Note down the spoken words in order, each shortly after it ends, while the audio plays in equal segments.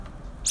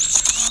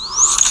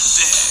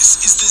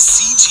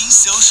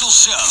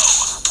special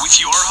show with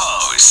your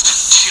host,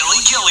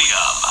 Chili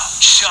Guilliam,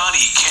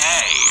 Shani K,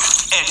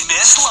 and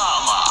Miss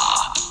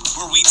Lala,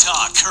 where we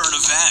talk current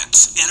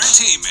events,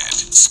 entertainment,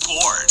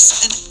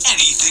 sports, and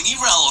anything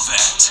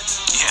irrelevant.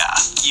 Yeah,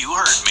 you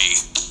heard me.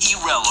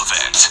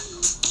 Irrelevant.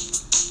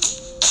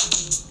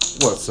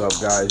 What's up,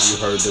 guys?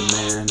 You heard the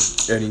man.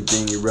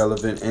 Anything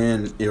irrelevant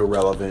and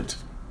irrelevant.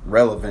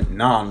 Relevant,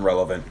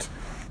 non-relevant.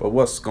 But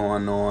what's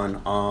going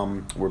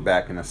on? We're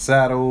back in the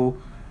saddle.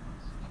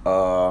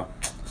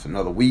 It's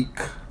another week.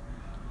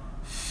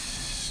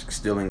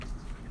 Still in,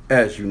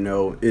 as you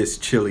know, it's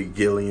Chili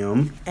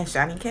Guilliam. And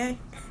Shani K.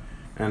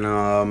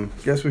 And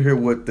guess we're here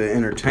with the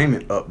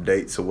entertainment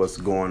updates of what's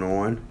going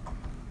on.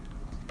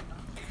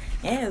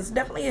 Yeah, it's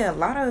definitely a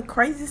lot of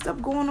crazy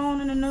stuff going on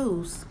in the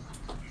news.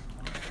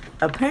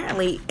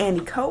 Apparently,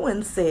 Andy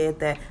Cohen said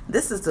that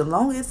this is the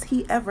longest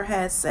he ever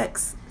had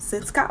sex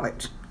since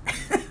college.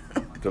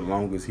 The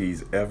longest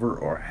he's ever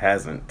or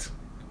hasn't?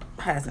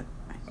 Hasn't.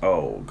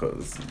 Oh,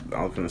 because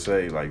I was going to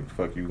say, like,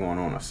 fuck, you going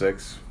on a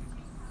sex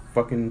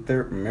fucking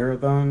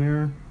marathon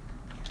there?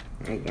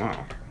 Oh,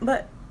 wow.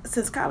 But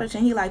since college,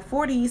 and he like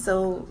 40,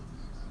 so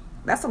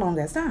that's a long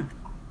ass time.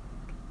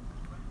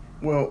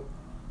 Well,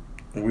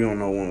 we don't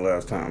know when the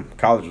last time.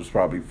 College was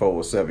probably 4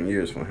 or 7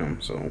 years for him,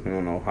 so we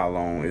don't know how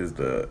long is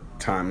the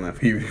time left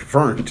he's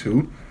referring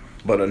to.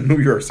 But a New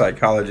York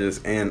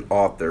psychologist and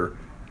author,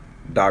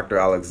 Dr.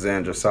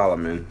 Alexandra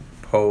Solomon,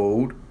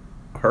 polled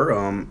her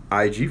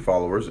IG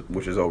followers,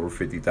 which is over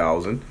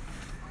 50,000,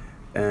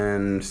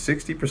 and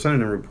 60% of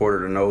them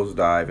reported a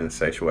nosedive in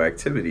sexual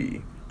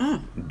activity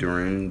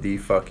during the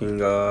fucking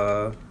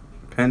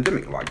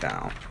pandemic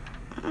lockdown.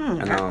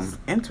 And that's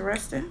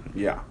interesting.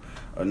 Yeah.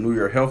 A New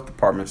York Health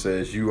Department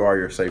says you are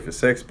your safest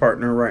sex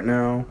partner right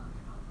now.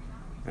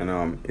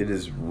 And it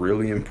is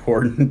really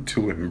important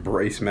to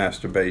embrace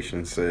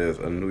masturbation, says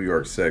a New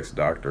York sex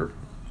doctor,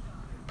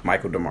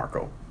 Michael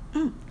DeMarco.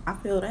 I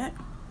feel that.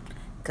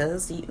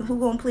 Because who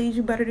gonna please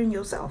you better than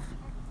yourself?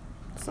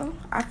 So,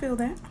 I feel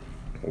that.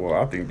 Well,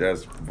 I think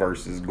that's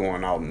versus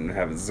going out and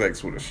having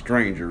sex with a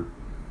stranger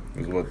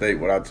is what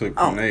I took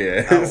from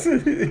their ass.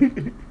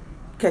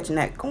 Catching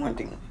that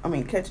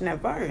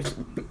virus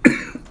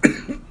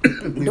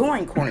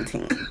during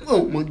quarantine.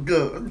 Oh my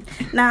God.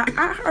 Now,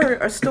 I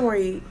heard a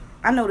story,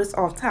 I know this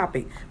off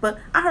topic, but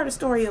I heard a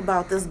story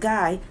about this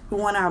guy who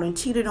went out and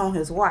cheated on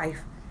his wife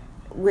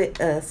with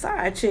a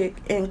side chick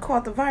and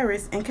caught the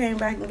virus and came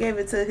back and gave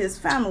it to his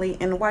family,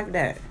 and the wife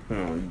died.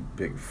 Oh, you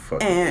big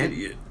fucking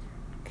idiot.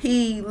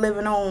 He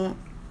living on,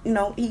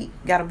 he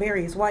got to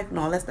bury his wife and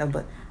all that stuff,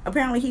 but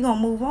apparently he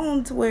gonna move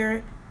on to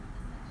where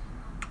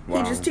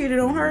he just cheated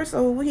on her,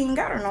 so he ain't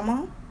got her no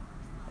more.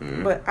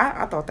 But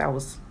I thought that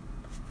was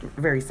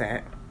very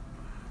sad.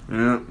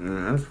 Yeah,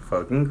 that's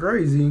fucking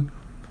crazy.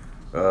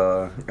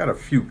 I got a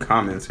few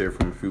comments here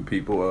from a few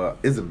people.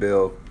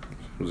 Isabel,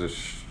 who's a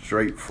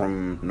straight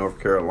from North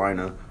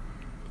Carolina,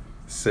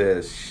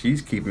 says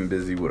she's keeping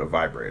busy with a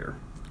vibrator.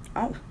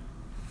 Oh.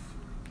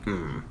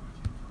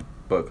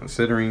 But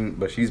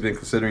she's been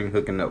considering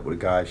hooking up with a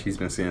guy she's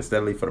been seeing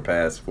steadily for the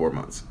past 4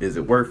 months. Is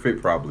it worth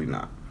it? Probably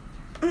not.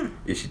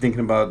 Is she thinking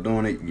about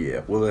doing it?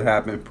 Yeah. Will it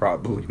happen?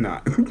 Probably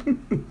not.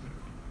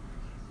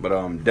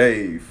 But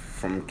Dave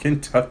from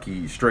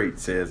Kentucky straight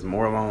says,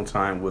 more alone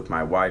time with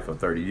my wife of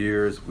 30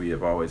 years. We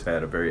have always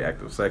had a very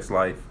active sex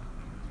life.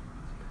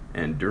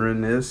 And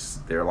during this,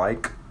 they're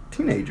like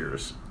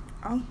teenagers.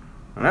 Oh.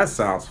 And that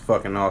sounds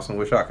fucking awesome.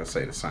 Wish I could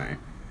say the same.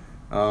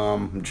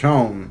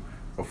 Joan,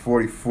 a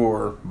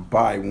 44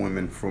 bi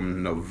woman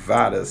from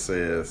Nevada,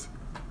 says,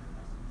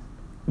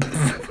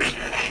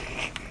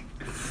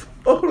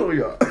 hold on,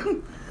 y'all.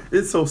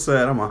 It's so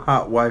sad. I'm a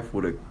hot wife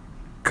with a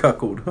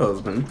cuckold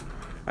husband.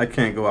 I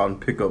can't go out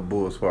and pick up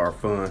bulls for our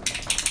fun.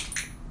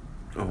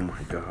 Oh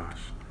my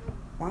gosh.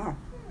 Wow.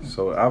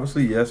 So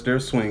obviously, yes, they're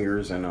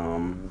swingers,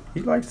 and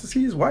he likes to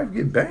see his wife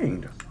get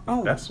banged.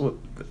 Oh, that's what.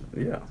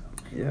 Yeah.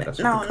 That's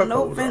now, what the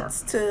no cuckolds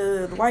offense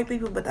to the white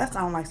people, but that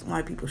sounds like some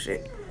white people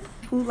shit.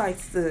 Who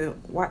likes to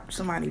watch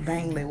somebody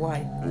bang their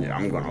wife? Yeah,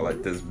 I'm gonna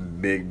let this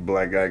big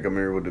black guy come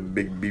here with a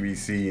big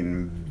BBC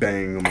and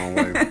bang my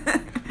wife.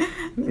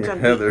 Yeah,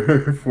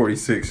 Heather,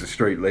 46, a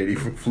straight lady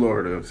from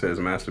Florida, says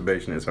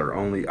masturbation is her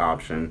only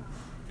option.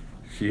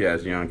 She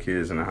has young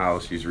kids in the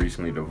house. She's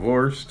recently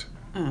divorced,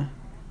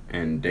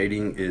 and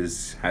dating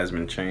has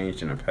been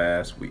changed in the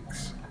past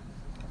weeks.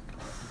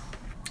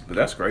 But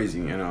that's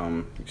crazy,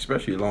 and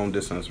especially a long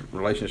distance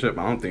relationship.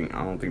 I don't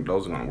think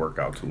those are gonna work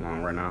out too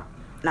long right now.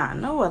 Nah, I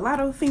know a lot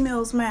of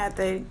females mad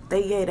they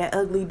gave that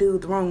ugly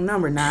dude the wrong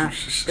number now.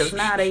 Because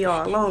now they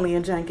are lonely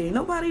and junky.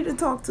 Nobody to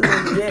talk to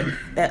them yet.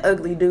 That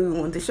ugly dude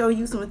wanted to show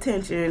you some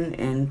attention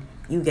and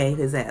you gave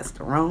his ass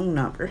the wrong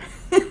number.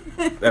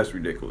 That's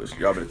ridiculous.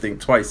 Y'all better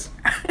think twice.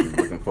 You're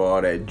looking for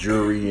all that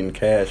jewelry and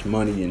cash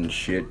money and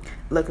shit.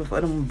 Looking for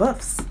them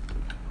buffs.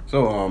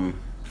 So,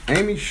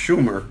 Amy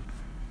Schumer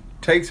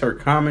takes her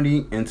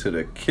comedy into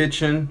the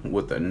kitchen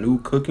with a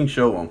new cooking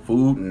show on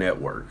Food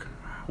Network.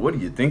 What do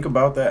you think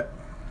about that?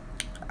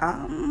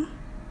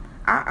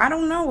 I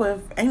don't know if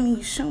Amy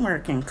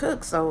Schumer can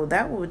cook, so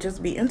that would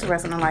just be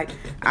interesting. And like,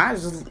 I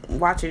just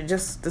watch it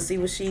just to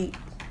see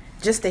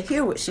just to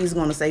hear what she's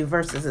going to say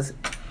versus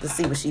to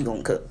see what she's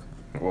going to cook.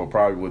 Well,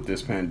 probably with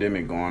this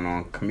pandemic going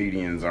on,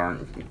 comedians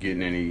aren't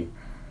getting any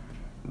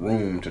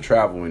room to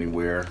travel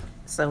anywhere.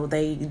 So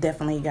they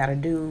definitely got to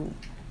do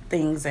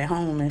things at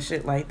home and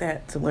shit like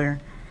that to where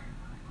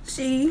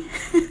she,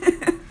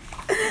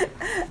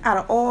 out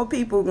of all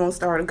people, going to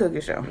start a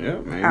cooking show.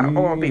 Yeah, out of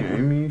all people.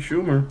 Amy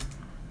Schumer.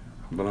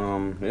 But,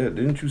 yeah,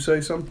 didn't you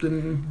say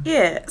something?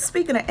 Yeah,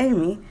 speaking of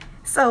Amy,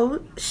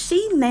 so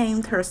she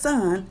named her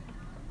son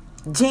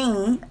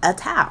Gene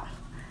Atau.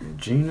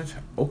 Gene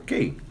Atau,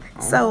 okay.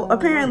 So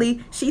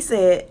apparently she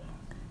said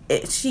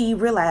she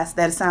realized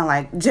that it sounded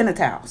like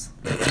genitals.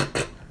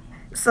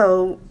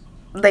 So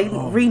they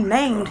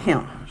renamed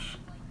him.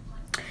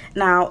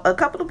 Now, a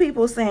couple of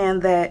people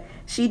saying that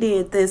she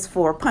did this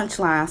for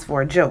punchlines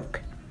for a joke.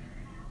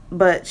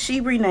 But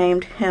she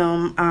renamed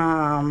him,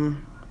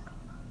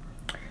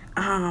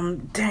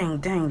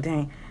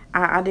 dang.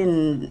 I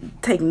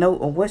didn't take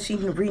note of what she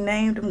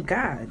renamed him.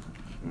 God.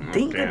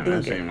 Damn,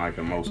 that seemed like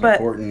the most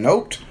important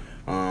note.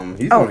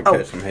 He's gonna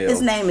catch some hell.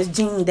 His name is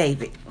Gene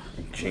David.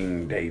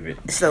 Gene David.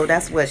 So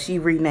that's what she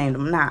renamed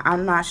him. Now,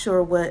 I'm not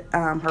sure what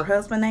her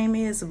husband's name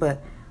is,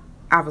 but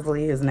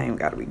obviously his name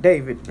got to be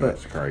David. But,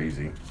 that's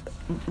crazy.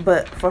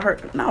 But for her,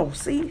 no.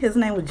 See, his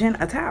name was Jen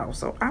Atau.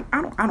 So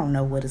I don't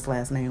know what his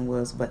last name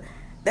was, but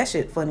that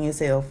shit funny as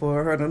hell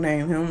for her to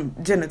name him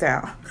Jen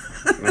Atau.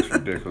 That's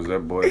ridiculous.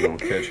 That boy's gonna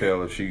catch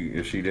hell if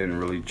she didn't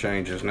really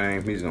change his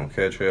name. He's gonna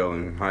catch hell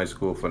in high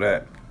school for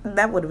that.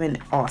 That would have been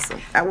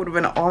awesome. That would have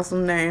been an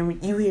awesome name.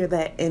 You hear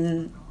that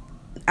in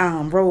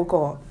roll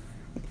call.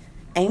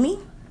 Amy?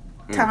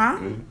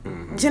 Tom?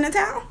 Jen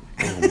Atau?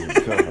 Oh my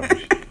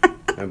gosh.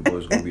 That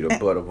boy's gonna be the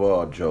butt of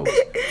all jokes.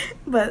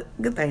 But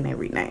good thing they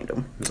renamed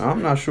him.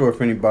 I'm not sure if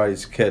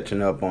anybody's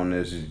catching up on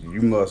this.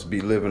 You must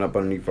be living up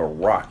underneath a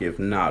rock, if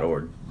not,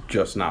 or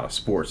just not a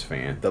sports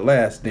fan. The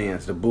Last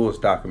Dance, the Bulls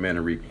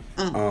documentary.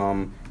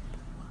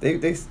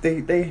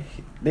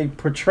 They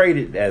portrayed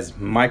it as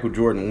Michael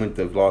Jordan went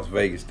to Las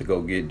Vegas to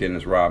go get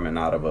Dennis Rodman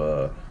out of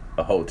a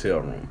hotel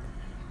room,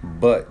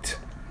 but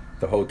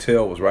the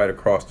hotel was right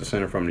across the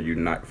center from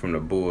the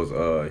Bulls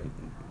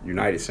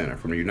United Center,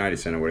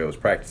 where they was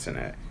practicing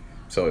at.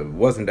 So it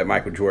wasn't that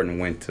Michael Jordan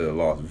went to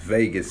Las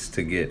Vegas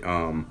to get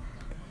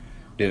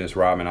Dennis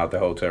Rodman out the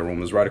hotel room.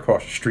 It was right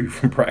across the street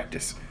from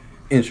practice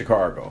in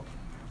Chicago.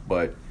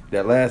 But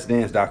that Last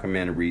Dance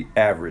documentary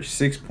averaged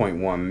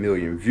 6.1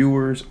 million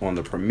viewers on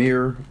the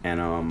premiere,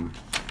 and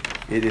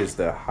it is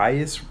the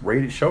highest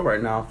rated show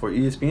right now for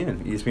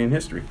ESPN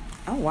history.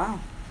 Oh wow!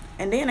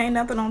 And then ain't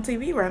nothing on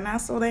TV right now,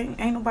 so they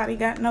ain't nobody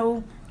got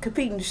no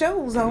competing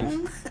shows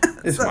on.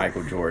 It's so,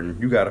 Michael Jordan.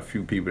 You got a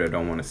few people that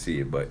don't want to see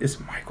it, but it's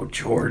Michael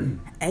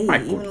Jordan. Hey,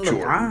 Michael even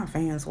Jordan. LeBron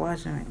fans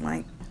watching it.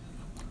 Like,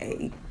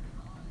 hey,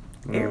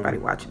 everybody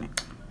watching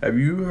it. Have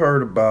you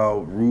heard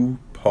about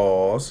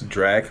Rupauls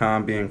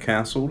DragCon being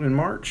canceled in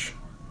March?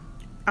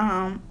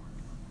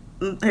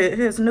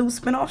 His new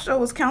spinoff show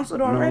was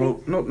canceled already?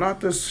 No,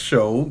 not this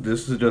show.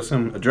 This is just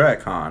him, a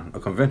DragCon, a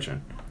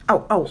convention.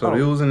 It was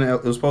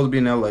supposed to be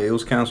in LA. It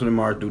was canceled in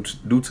March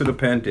due to the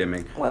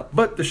pandemic. Well,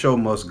 but the show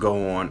must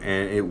go on,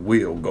 and it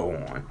will go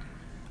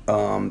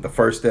on. The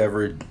first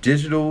ever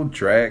digital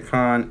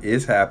DragCon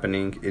is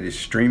happening. It is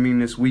streaming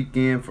this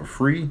weekend for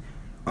free.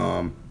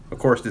 Of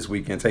course, this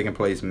weekend taking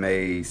place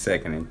May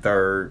 2nd and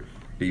 3rd.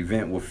 The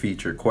event will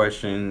feature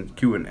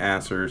Q and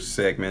answer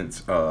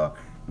segments,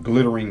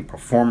 glittering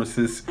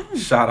performances,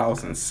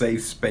 shout-outs, and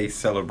safe space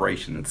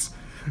celebrations.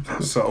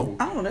 So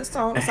that's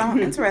all sounds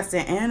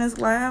interesting, and it's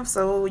live,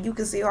 so you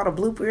can see all the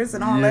bloopers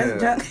and all that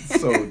junk.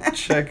 So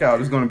check out.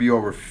 There's going to be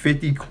over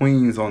 50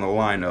 queens on the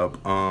lineup.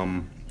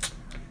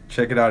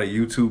 Check it out at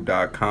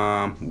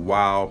youtube.com.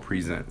 Wow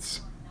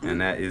Presents,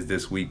 and that is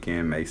this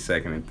weekend, May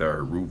 2nd and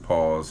 3rd.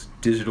 Rupauls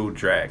Digital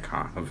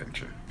DragCon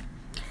adventure.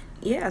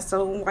 Yeah.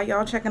 So while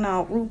y'all checking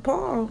out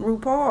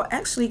RuPaul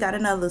actually got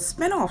another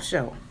spinoff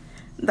show.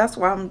 That's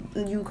why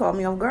you called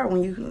me off guard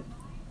when you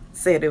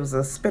said it was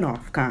a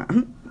spinoff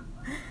con.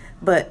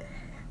 But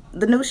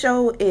the new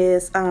show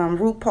is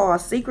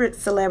RuPaul's Secret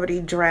Celebrity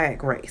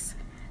Drag Race.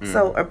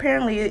 So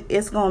apparently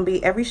it's going to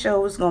be, every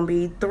show is going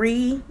to be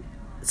 3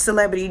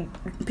 celebrity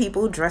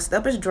people dressed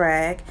up as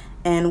drag.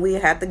 And we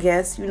have to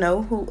guess, who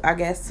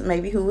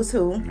is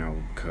who.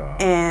 Oh,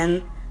 God.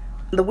 And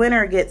the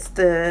winner gets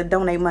to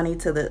donate money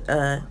to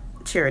the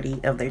charity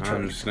of their choice. I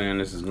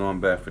understand this is going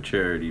back for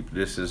charity, but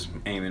this is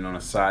aiming on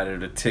the side of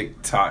the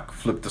TikTok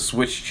flip the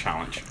switch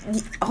challenge.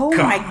 Oh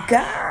my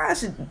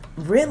gosh,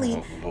 really?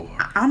 Oh, Lord.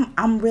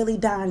 I'm really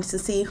dying to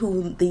see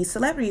who these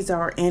celebrities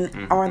are,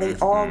 and are they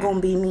all gonna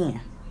be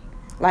men?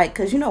 Like,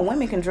 cause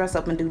women can dress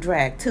up and do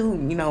drag too,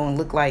 and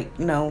look like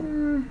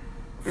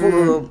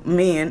full of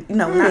men,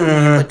 not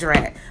men but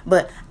drag.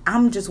 But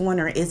I'm just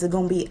wondering, is it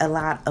gonna be a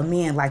lot of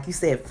men, like you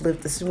said,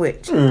 flip the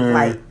switch,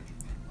 like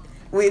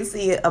we'll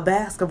see a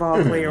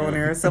basketball player on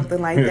there or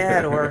something like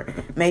that, or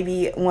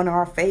maybe one of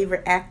our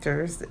favorite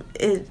actors.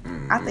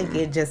 I think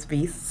it'd just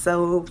be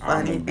so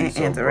funny and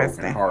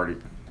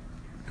interesting.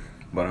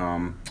 But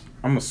I'm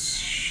gonna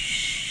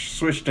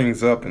switch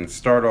things up and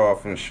start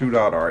off and shoot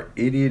out our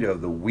idiot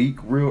of the week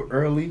real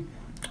early.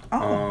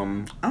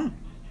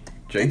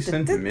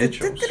 Jason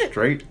Mitchell,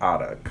 straight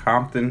out of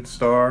Compton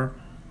star.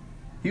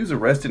 He was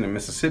arrested in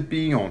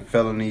Mississippi on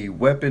felony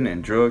weapon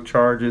and drug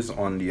charges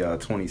on the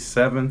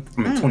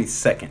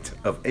 22nd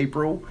of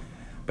April.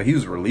 But he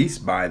was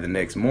released by the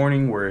next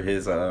morning, where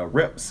his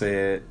rep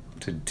said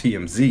to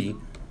TMZ,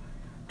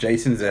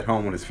 Jason is at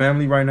home with his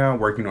family right now,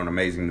 working on an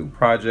amazing new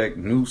project.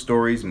 News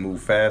stories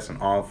move fast and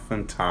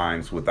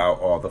oftentimes without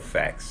all the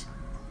facts.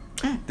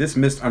 This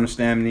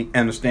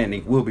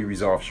misunderstanding will be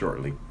resolved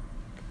shortly.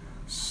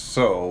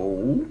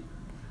 So,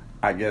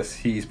 I guess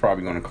he's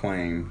probably going to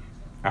claim...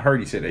 I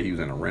heard he said that he was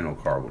in a rental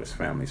car with his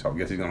family, so I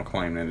guess he's going to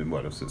claim that it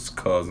was his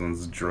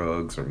cousins,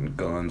 drugs, or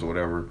guns, or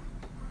whatever.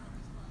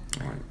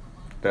 Like,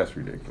 that's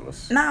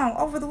ridiculous. Now,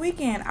 over the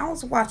weekend, I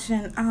was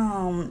watching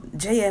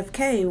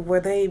JFK,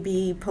 where they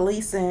be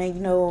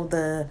policing,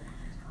 the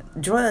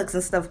drugs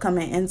and stuff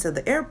coming into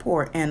the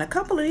airport, and a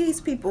couple of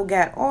these people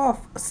got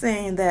off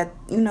saying that,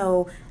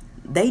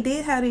 they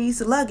did have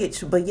these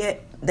luggage, but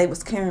yet they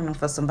was carrying them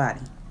for somebody.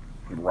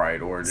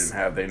 Right, or didn't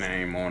have their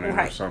name on it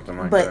or something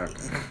like that.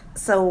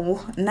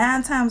 So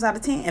 9 times out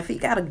of 10, if he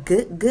got a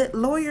good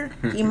lawyer,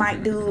 he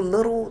might do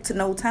little to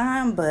no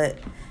time. But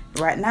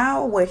right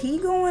now, where he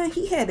going,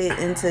 he headed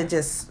into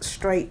just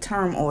straight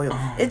turmoil.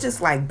 It's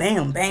just like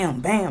bam, bam,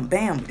 bam,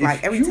 bam.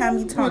 Like every time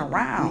you turn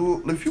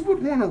around. If you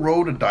would want to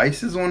roll the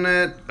dices on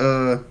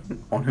that,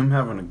 on him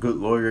having a good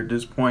lawyer at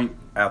this point,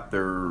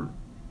 after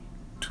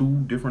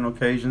 2 different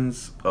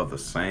occasions of the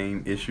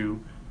same issue.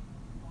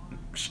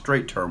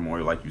 Straight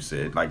turmoil, like you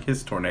said. Like,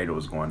 his tornado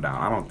is going down.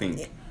 I don't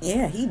think...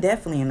 Yeah, he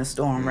definitely in a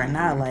storm right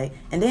now. Like,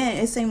 and then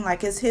it seemed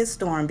like it's his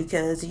storm,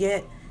 because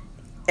yet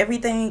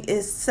everything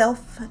is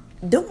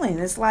self-doing.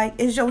 It's like,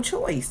 it's your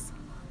choice.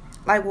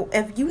 Like,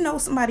 if you know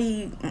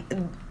somebody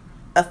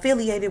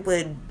affiliated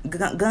with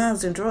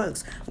guns and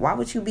drugs, why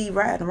would you be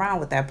riding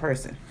around with that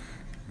person?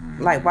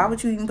 Like, why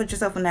would you even put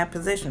yourself in that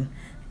position?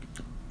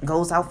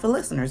 Goes out for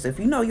listeners. If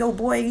you know your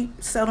boy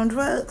selling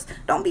drugs,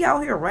 don't be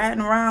out here riding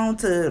around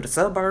to the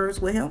suburbs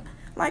with him.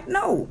 Like,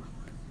 no.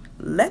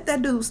 Let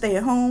that dude stay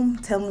at home,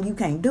 tell him you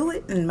can't do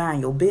it, and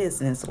mind your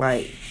business.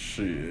 Like,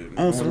 shit.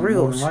 On some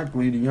real shit. More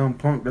likely, the young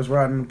punk that's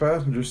riding in the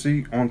passenger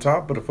seat on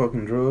top of the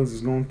fucking drugs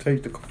is going to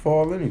take the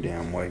fall any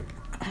damn way.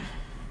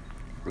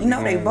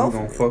 They both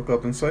going to fuck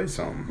up and say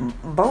something.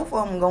 Both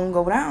of them going to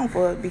go down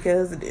for it,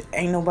 because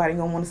ain't nobody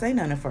going to want to say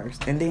nothing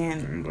first. And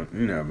then... But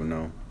you never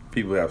know.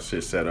 People have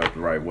shit set up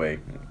the right way.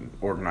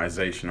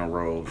 Organizational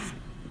roles.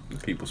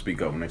 People speak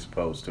up when they're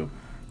supposed to.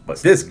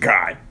 But this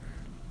guy,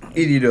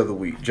 idiot of the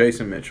week,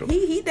 Jason Mitchell.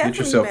 He definitely get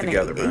yourself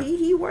together, man.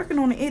 He working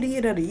on the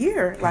idiot of the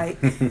year, like,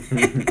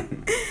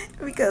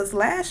 because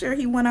last year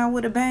he went out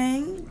with a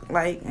bang,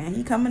 like, and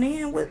he coming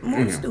in with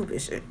more stupid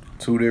shit.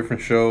 2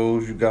 different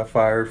shows you got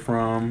fired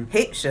from.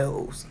 Hit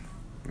shows.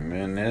 And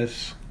then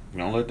this,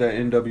 don't let that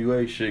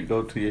NWA shit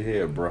go to your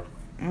head, bro.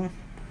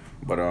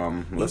 But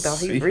let's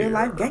see. He thought he real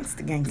life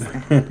gangster.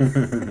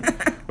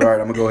 All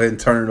right, I'm gonna go ahead and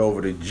turn it over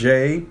to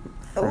Jay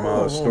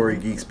from Story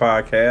Geeks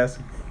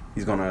Podcast.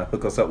 He's gonna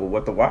hook us up with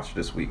what to watch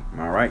this week.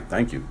 All right,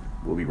 thank you.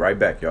 We'll be right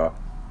back, y'all.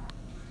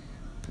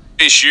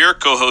 Hey, Sherer,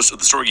 co-host of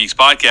the Story Geeks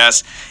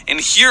Podcast, and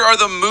here are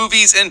the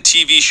movies and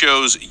TV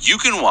shows you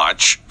can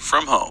watch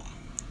from home.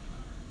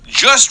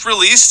 Just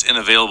released and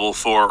available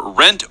for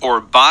rent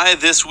or buy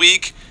this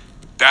week,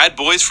 Bad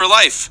Boys for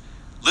Life.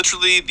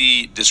 Literally,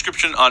 the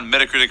description on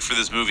Metacritic for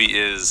this movie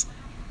is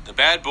the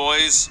bad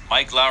boys,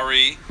 Mike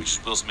Lowry, which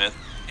is Will Smith,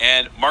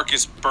 and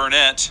Marcus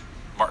Burnett,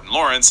 Martin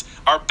Lawrence,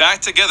 are back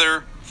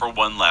together for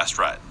one last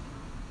ride.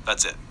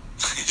 That's it.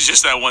 It's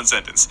just that one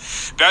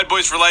sentence. Bad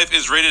Boys for Life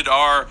is rated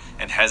R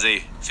and has a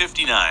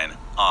 59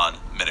 on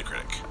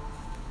Metacritic.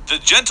 The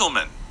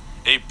Gentleman,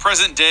 a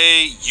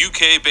present-day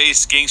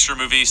UK-based gangster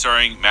movie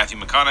starring Matthew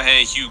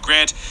McConaughey, Hugh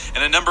Grant,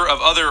 and a number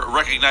of other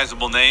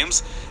recognizable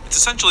names. It's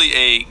essentially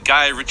a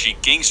Guy Ritchie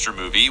gangster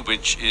movie,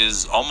 which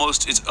is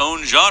almost its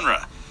own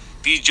genre.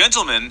 The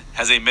Gentleman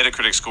has a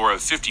Metacritic score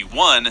of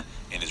 51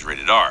 and is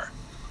rated R.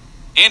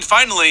 And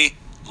finally,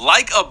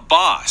 Like a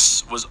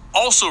Boss was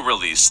also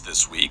released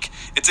this week.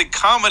 It's a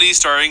comedy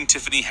starring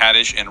Tiffany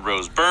Haddish and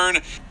Rose Byrne,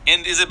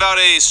 and is about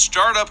a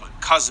startup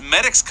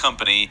cosmetics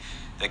company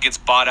that gets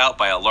bought out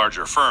by a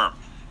larger firm.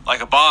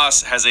 Like a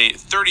Boss has a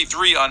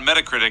 33 on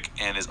Metacritic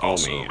and is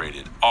also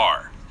rated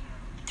R.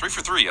 3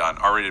 for 3 on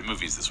R-rated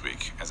movies this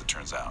week, as it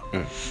turns out.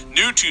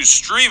 New to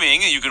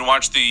streaming, you can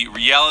watch the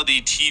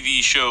reality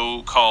TV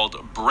show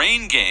called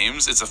Brain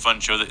Games. It's a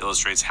fun show that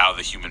illustrates how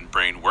the human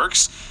brain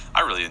works.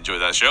 I really enjoy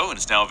that show, and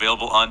it's now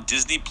available on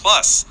Disney+.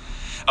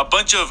 A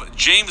bunch of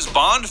James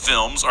Bond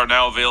films are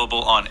now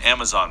available on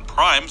Amazon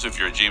Prime, so if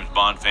you're a James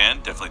Bond fan,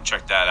 definitely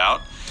check that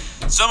out.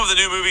 Some of the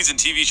new movies and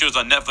TV shows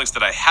on Netflix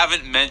that I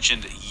haven't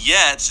mentioned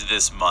yet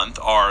this month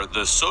are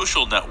The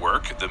Social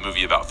Network, the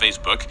movie about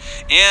Facebook,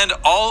 and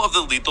all of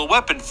the Lethal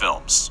Weapon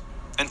films.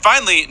 And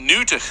finally,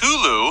 new to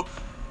Hulu,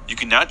 you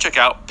can now check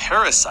out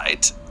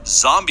Parasite,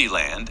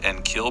 Zombieland,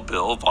 and Kill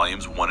Bill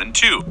Volumes 1 and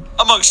 2,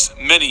 amongst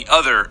many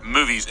other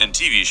movies and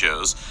TV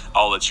shows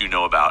I'll let you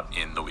know about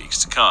in the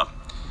weeks to come.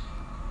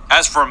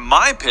 As for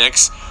my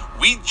picks,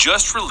 we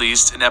just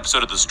released an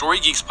episode of the Story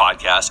Geeks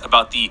podcast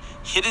about the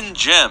hidden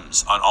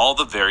gems on all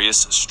the various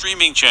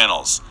streaming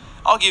channels.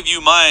 I'll give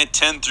you my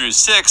 10 through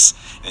 6,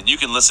 and you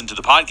can listen to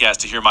the podcast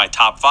to hear my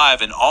top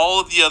 5 and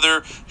all of the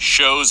other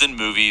shows and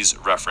movies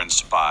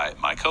referenced by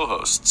my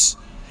co-hosts.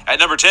 At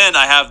number 10,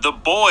 I have The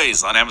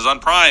Boys on Amazon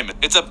Prime.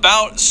 It's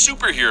about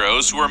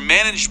superheroes who are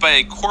managed by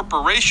a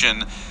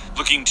corporation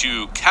looking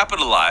to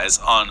capitalize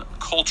on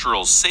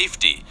cultural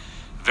safety.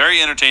 Very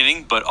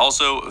entertaining, but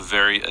also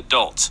very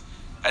adult.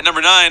 At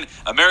number 9,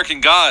 American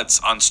Gods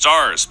on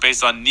Starz.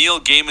 Based on Neil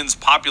Gaiman's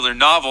popular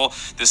novel,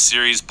 this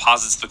series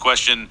posits the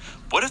question,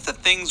 what if the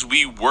things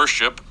we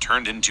worship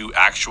turned into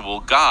actual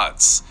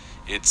gods?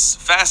 It's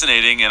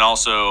fascinating and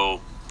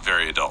also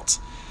very adult.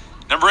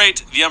 Number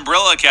 8, The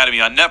Umbrella Academy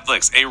on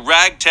Netflix. A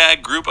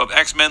ragtag group of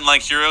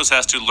X-Men-like heroes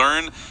has to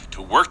learn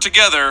to work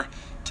together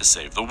to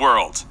save the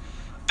world.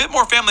 A bit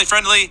more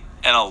family-friendly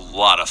and a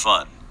lot of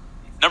fun.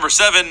 Number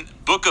 7,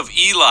 Book of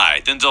Eli.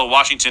 Denzel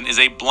Washington is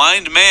a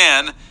blind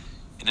man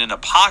in an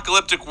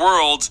apocalyptic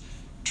world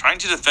trying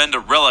to defend a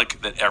relic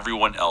that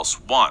everyone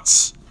else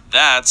wants.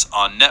 That's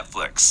on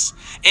Netflix.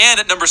 And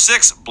at number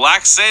 6,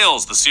 Black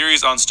Sails, the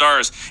series on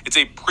Starz. It's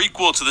a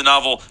prequel to the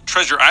novel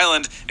Treasure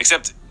Island,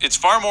 except it's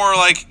far more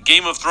like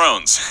Game of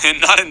Thrones and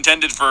not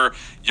intended for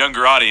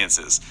younger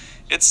audiences.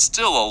 It's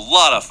still a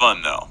lot of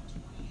fun, though.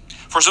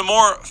 For some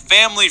more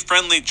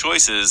family-friendly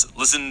choices,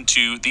 listen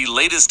to the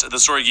latest of the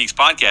Story Geeks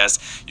podcast.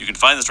 You can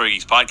find the Story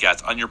Geeks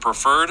podcast on your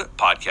preferred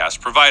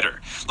podcast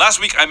provider. Last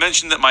week, I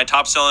mentioned that my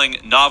top-selling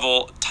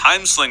novel,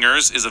 Time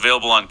Slingers, is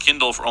available on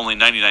Kindle for only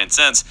 99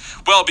 cents.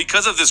 Well,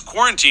 because of this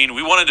quarantine,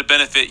 we wanted to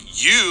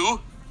benefit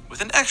you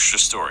with an extra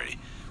story.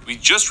 We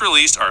just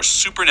released our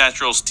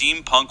supernatural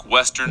steampunk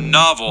western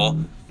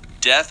novel,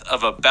 Death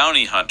of a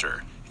Bounty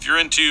Hunter. If you're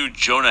into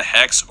Jonah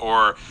Hex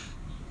or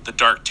the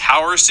Dark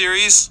Tower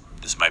series,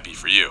 this might be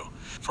for you.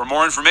 For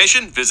more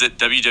information, visit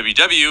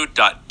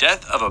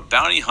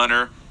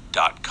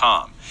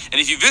www.deathofabountyhunter.com. And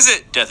if you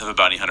visit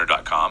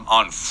deathofabountyhunter.com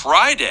on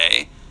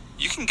Friday,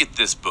 you can get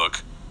this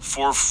book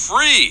for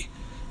free.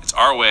 It's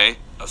our way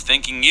of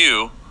thanking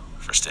you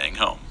for staying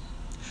home.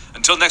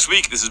 Until next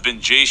week, this has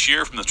been Jay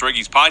Sherer from the Story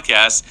Geeks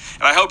podcast,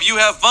 and I hope you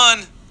have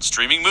fun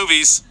streaming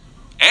movies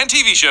and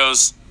TV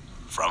shows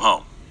from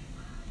home.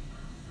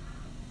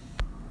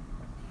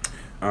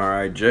 All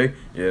right, Jay.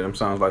 Yeah, them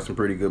sounds like some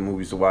pretty good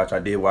movies to watch. I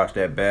did watch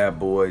that Bad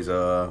Boys,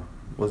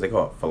 what's they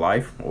called? For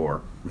Life?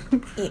 Or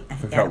I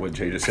forgot what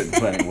Jay just said the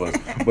plan was.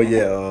 But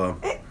yeah,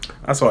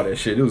 I saw that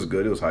shit. It was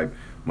good. It was hype.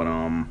 But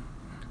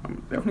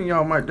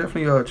y'all might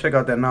definitely check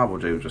out that novel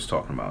Jay was just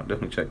talking about.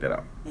 Definitely check that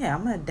out. Yeah,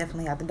 I'm gonna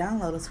definitely have to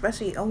download it.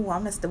 Especially, I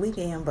missed the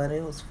weekend, but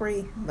it was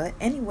free. But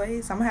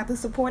anyways, I'm gonna have to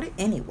support it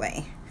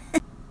anyway.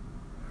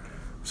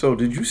 So,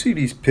 did you see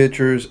these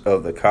pictures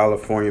of the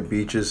California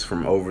beaches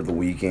from over the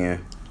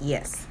weekend?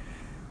 Yes.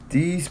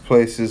 These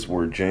places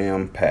were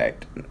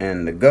jam-packed,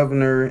 and the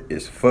governor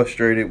is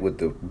frustrated with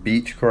the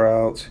beach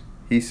crowds.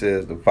 He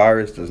says the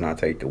virus does not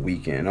take the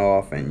weekend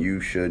off, and you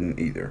shouldn't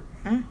either.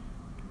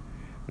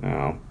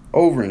 Now,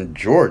 over in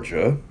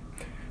Georgia,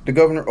 the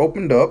governor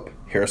opened up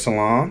hair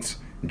salons,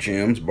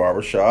 gyms,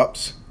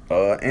 barbershops,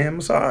 and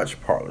massage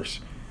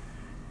parlors.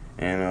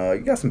 And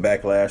you got some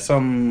backlash.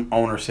 Some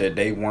owners said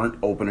they weren't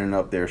opening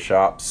up their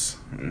shops,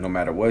 no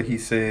matter what he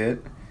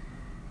said.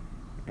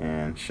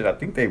 And shit, I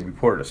think they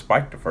reported a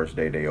spike the first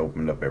day they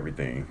opened up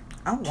everything.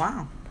 Oh,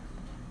 wow.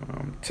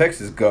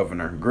 Texas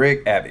Governor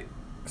Greg Abbott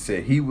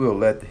said he will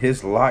let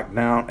his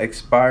lockdown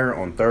expire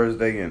on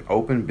Thursday and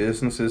open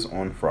businesses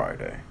on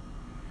Friday.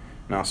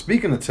 Now,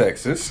 speaking of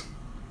Texas,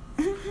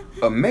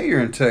 a mayor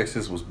in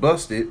Texas was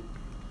busted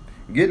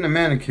getting a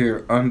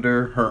manicure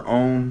under her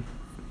own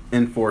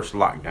enforced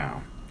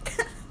lockdown.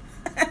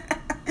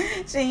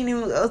 She didn't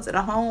even go to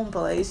the home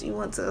place. She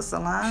went to a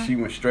salon. She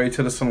went straight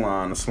to the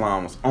salon. The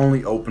salon was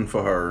only open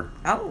for her.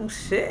 Oh,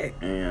 shit.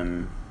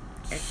 And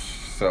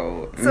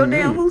so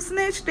damn, who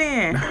snitched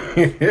then?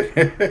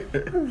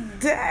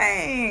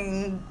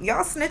 Dang.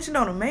 Y'all snitching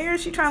on the mayor?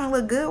 She trying to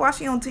look good while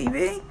she on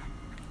TV?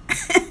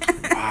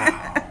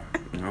 Wow.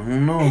 I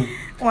don't know.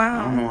 Wow.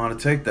 I don't know how to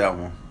take that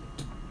one.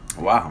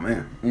 Wow,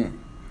 man.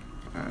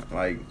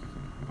 I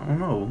don't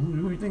know.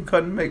 Who do you think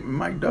couldn't make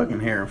Mike Duggan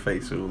hair and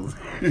facials?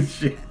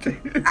 Shit.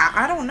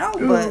 I don't know,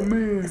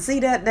 but see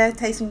that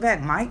takes me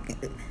back, Mike.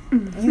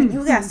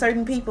 You got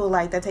certain people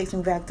like that takes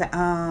me back to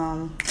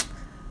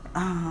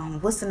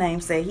what's the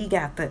name? Say he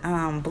got the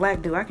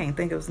black dude. I can't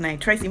think of his name.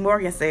 Tracy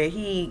Morgan said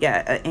he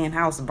got an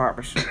in-house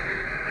barbershop.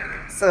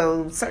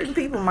 So certain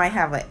people might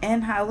have an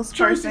in-house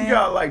person. Tracy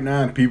got like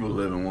 9 people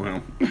living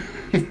with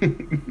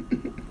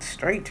him.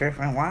 Straight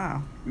tripping.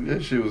 Wow.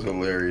 That shit was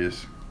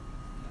hilarious.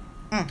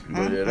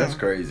 But yeah, that's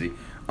crazy.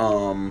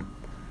 So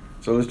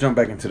let's jump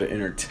back into the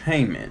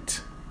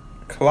entertainment.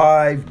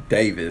 Clive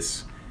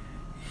Davis,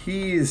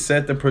 he is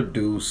set to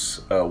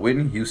produce a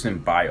Whitney Houston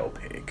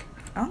biopic.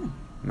 Oh.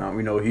 Now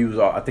we know he was,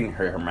 I think,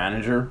 her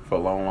manager for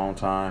a long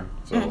time.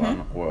 So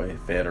he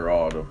fed her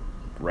all the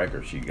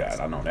records she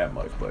got. I know that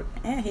much, but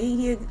yeah,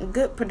 he a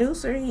good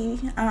producer. He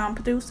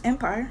produced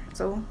Empire.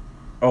 So.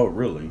 Oh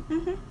really?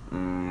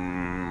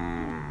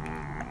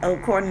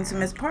 According to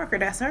Miss Parker,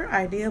 that's her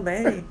idea, but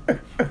hey.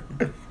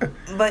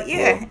 But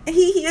yeah, well,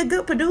 he a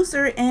good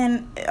producer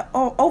and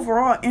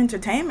overall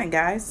entertainment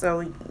guy.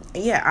 So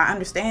yeah, I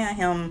understand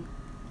him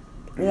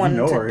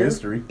wanting to her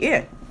history.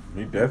 Yeah.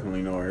 He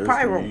definitely know her history.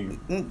 Probably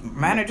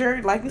manager,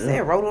 like you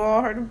said, wrote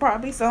all her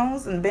probably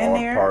songs and been all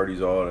there.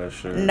 Parties, all that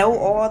shit. Know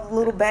all the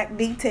little back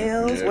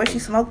details, where she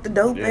smoked the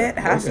dope at,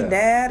 how she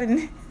died,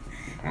 and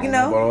I don't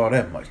know about all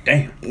that much.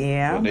 Damn.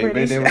 Yeah, I'm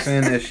pretty sure. They were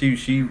saying that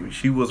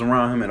she was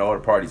around him at all the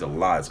parties a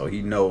lot, so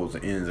he knows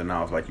the ins and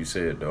outs, like you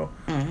said, though.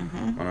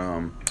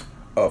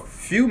 A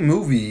few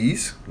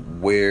movies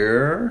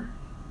where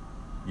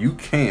you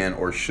can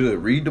or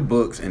should read the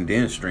books and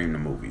then stream the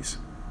movies.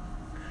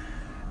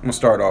 I'm going to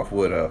start off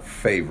with a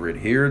favorite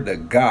here, The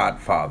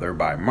Godfather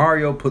by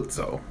Mario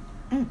Puzo.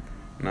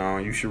 Now,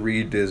 you should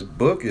read this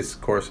book. It's,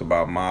 of course,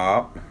 about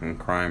mob and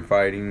crime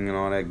fighting and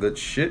all that good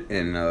shit.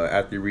 And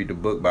after you read the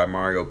book by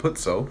Mario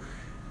Puzo,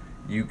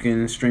 you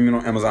can stream it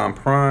on Amazon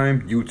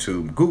Prime,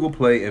 YouTube, Google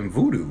Play, and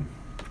Vudu.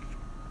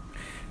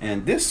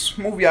 And this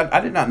movie, I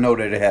did not know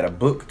that it had a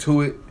book to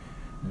it,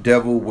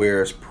 Devil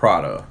Wears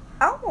Prada.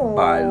 Oh.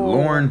 By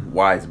Lauren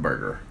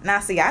Weisberger. Now,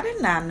 see, I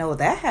did not know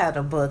that had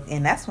a book,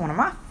 and that's one of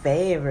my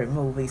favorite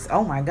movies.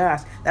 Oh my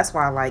gosh, that's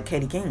why I like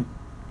Katie King.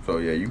 So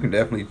yeah, you can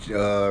definitely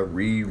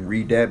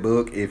read that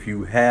book if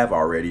you have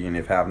already, and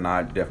if have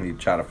not, definitely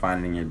try to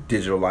find it in your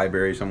digital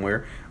library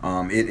somewhere.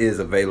 It is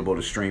available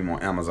to stream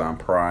on Amazon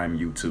Prime,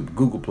 YouTube,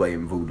 Google Play,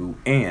 and Vudu,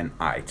 and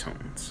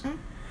iTunes.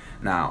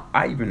 Now,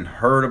 I even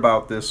heard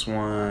about this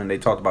one. They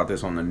talked about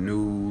this on the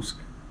news.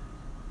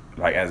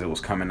 Like as it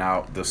was coming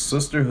out, The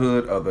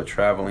Sisterhood of the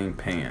Traveling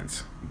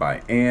Pants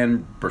by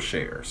Anne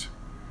Brashares.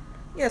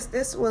 Yes,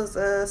 this was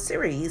a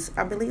series.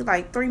 I believe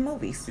like 3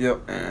 movies.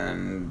 Yep,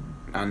 and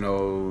I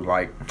know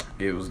like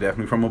it was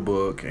definitely from a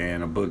book,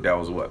 and a book that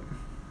was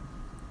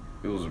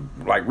it was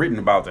like written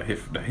about the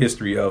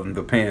history of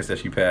the pants that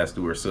she passed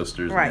through her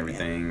sisters and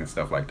everything and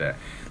stuff like that.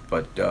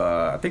 But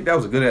I think that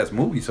was a good ass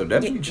movie, so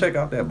definitely check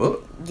out that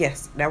book.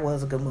 Yes, that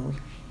was a good movie.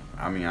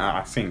 I mean,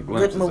 I seen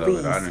glimpses of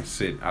it.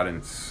 I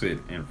didn't sit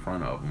in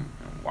front of them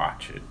and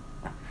watch it.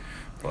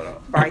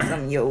 But probably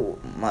some your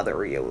mother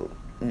or your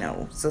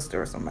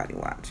sister or somebody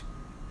watch.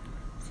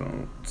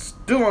 So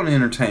still on the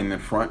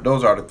entertainment front,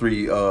 those are the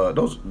 3.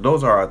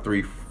 Those are our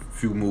 3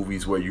 few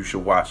movies where you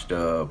should watch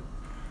the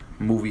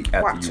movie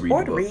after you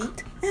read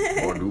the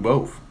book, or do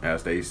both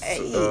as they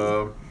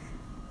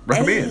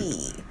recommend.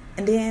 Hey.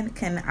 And then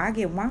can I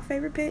get my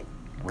favorite pick?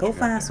 Go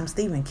find some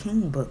Stephen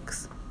King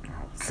books.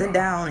 Sit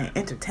down and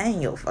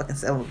entertain your fucking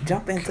self.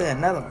 Jump into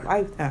another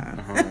lifetime.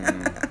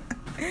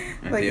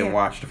 And then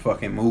watch the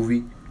fucking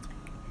movie.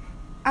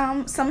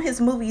 Some of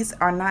his movies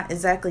are not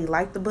exactly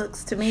like the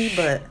books to me,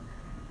 but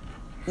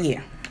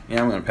yeah.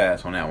 Yeah, I'm gonna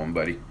pass on that one,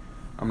 buddy.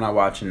 I'm not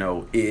watching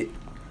no It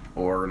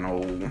or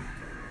no.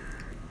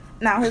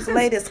 Now his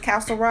latest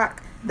Castle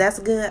Rock, that's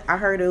good. I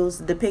heard it was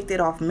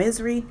depicted off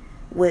Misery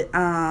with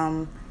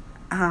I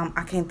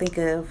can't think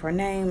of her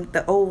name,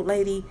 the old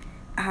lady.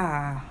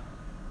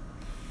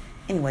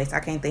 Anyways, I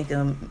can't think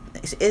of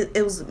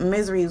it. Was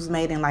Misery was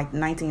made in like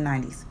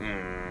 1990s.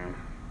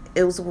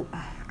 It was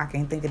I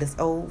can't think of this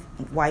old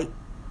white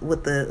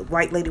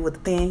lady with the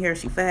thin hair.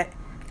 She fat.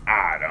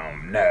 I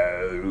don't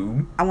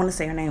know. I want to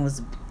say her name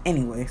was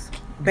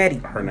Betty.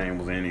 Her name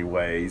was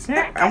anyways.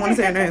 I want to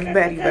say her name was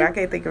Betty, but I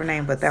can't think of her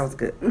name. But that was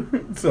good.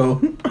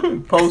 So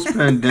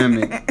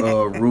post-pandemic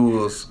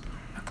rules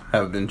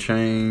have been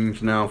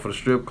changed now for the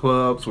strip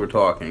clubs. We're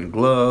talking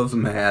gloves,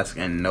 masks,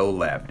 and no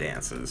lap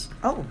dances.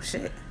 Oh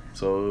shit.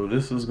 So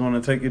this is going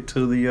to take it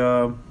to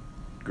the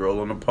girl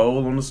on the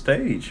pole on the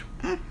stage.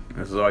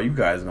 This is all you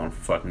guys are going to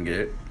fucking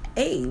get.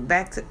 Hey,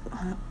 back to...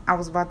 I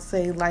was about to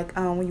say, like,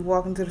 when you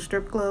walk into the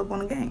strip club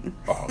on a game.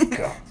 Oh,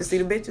 God. To see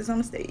the bitches on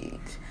the stage.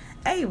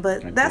 Hey,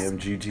 but that's... Damn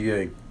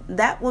GTA.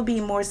 That would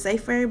be more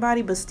safe for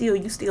everybody, but still,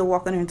 you still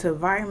walking into an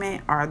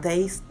environment. Are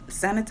they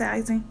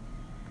sanitizing?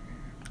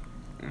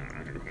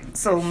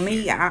 So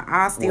me,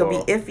 I still be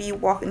iffy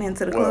walking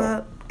into the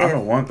club. I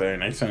know one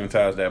thing. They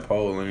sanitize that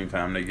pole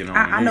anytime they get on.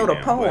 I know the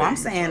pole. I'm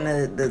saying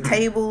the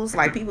tables,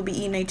 like people be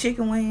eating their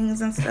chicken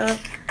wings and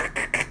stuff.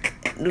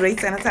 Do they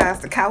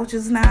sanitize the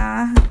couches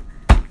now?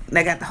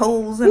 They got the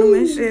holes in them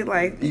and shit.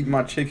 Like eat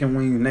my chicken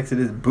wings next to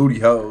this booty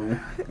hole.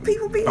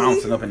 People be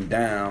bouncing up and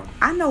down.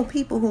 I know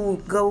people who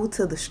go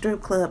to the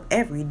strip club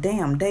every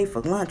damn day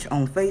for lunch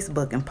on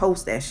Facebook and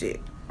post that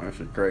shit. That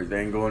shit crazy.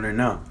 They ain't going there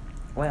now.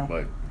 Well,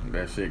 but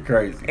that shit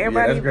crazy.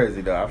 Everybody, yeah, that's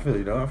crazy though.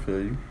 I feel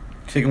you.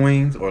 Chicken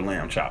wings or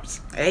lamb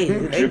chops? Hey,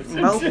 they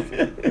both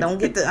don't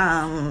get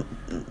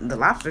the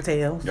lobster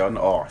tails. Y'all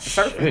know,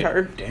 shit.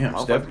 Turd. Damn,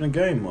 stepping the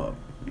game up.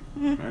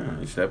 Man,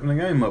 he's stepping the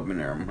game up in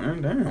there,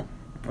 man. Damn.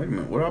 Wait a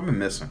minute, what have I been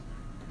missing?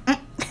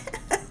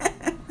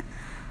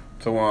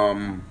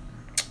 So,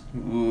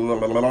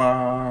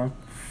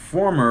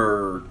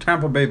 former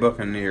Tampa Bay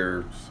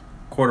Buccaneers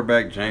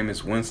quarterback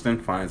Jameis Winston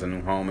finds a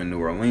new home in New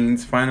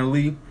Orleans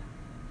finally.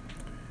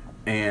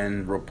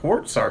 And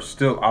reports are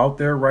still out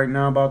there right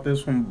now about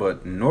this one,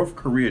 but North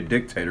Korea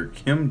dictator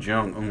Kim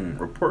Jong-un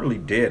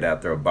reportedly dead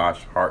after a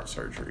botched heart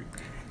surgery.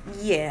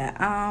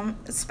 Yeah,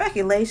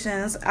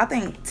 speculations. I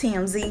think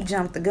TMZ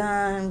jumped the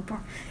gun.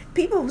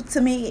 People, to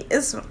me,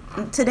 it's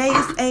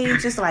today's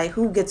age, it's like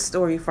who gets the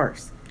story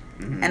first.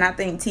 Mm-hmm. And I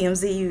think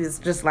TMZ is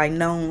just like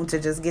known to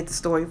just get the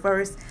story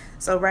first.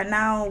 So right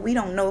now, we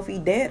don't know if he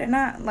dead or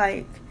not.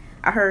 Like,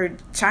 I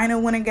heard China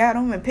went and got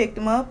him and picked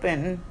him up,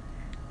 and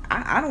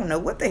I don't know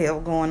what the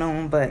hell going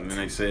on, but... And then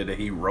they said that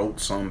he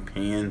wrote some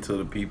pen to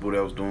the people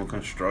that was doing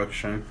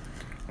construction.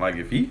 Like,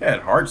 if he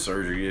had heart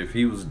surgery, if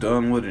he was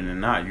done with it or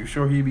not, you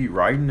sure he'd be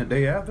writing the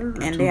day after?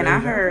 And then I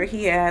heard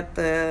he had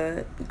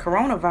the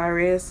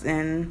coronavirus,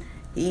 and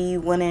he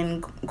went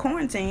in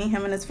quarantine,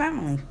 him and his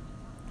family.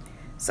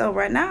 So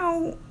right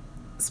now,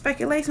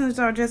 speculations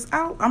are just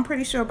out. I'm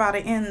pretty sure by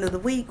the end of the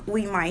week,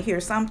 we might hear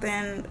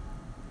something...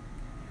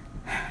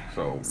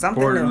 So,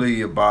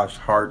 reportedly a botched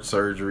heart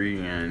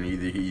surgery, and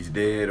either he's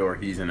dead or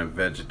he's in a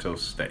vegetative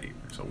state.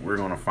 So, we're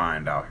going to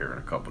find out here in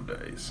a couple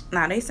days.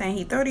 Now, they saying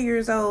he's 30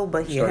 years old,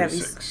 but he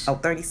 36.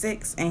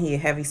 36, and he a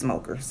heavy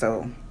smoker.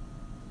 So,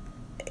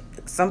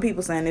 some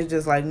people saying it's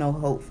just like no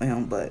hope for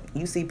him, but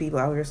you see people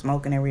out here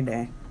smoking every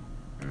day.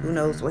 Mm-hmm. Who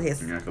knows what his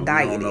diet is. We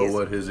don't know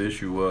what his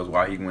issue was,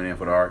 why he went in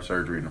for the heart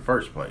surgery in the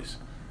first place.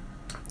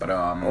 But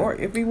or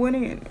if he went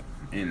in.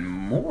 And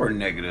more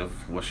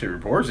negative, what shit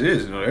reports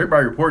is,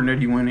 everybody reporting that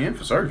he went in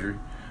for surgery.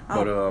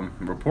 But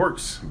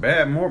reports,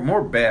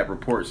 more bad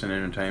reports in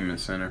Entertainment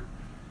Center.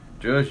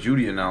 Judge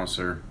Judy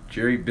announcer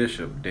Jerry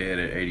Bishop dead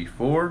at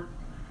 84.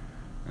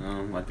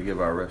 I'd like to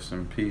give our rest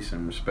in peace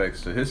and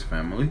respects to his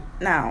family.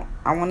 Now,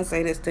 I want to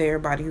say this to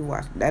everybody who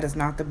watched. That is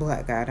not the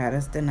black guy. That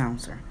is the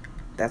announcer.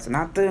 That's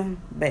not the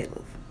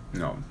bailiff.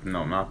 No,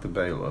 not the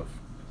bailiff.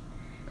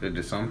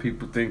 Did some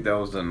people think that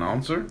was the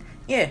announcer?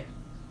 Yeah.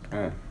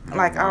 Oh,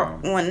 like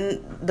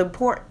when the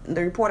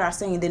report I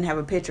seen didn't have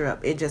a picture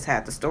up, it just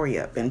had the story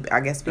up, and I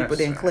guess people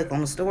didn't click on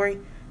the story,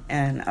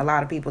 and a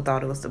lot of people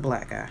thought it was the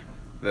black guy.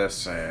 That's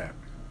sad.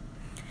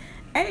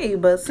 Hey,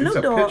 but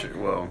Snoop Dogg.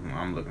 Well,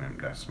 I'm looking at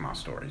that's my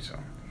story, so.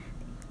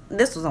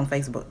 This was on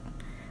Facebook.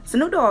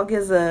 Snoop Dogg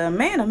is a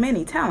man of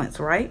many talents,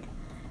 right?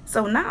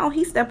 So now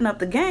he's stepping up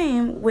the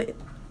game with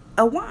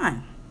a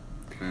wine.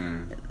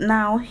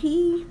 Now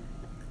he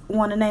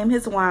want to name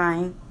his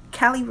wine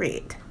Cali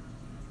Red.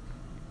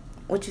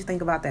 What you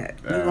think about that?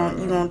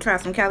 You gonna try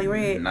some Cali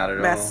Red? Not at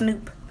all. By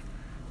Snoop?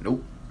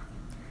 Nope.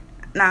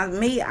 Now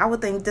me, I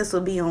would think this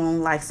would be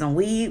on like some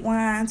weed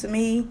wine to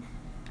me,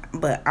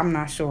 but I'm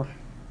not sure.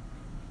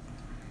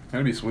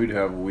 It'd be sweet to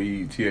have a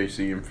weed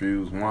THC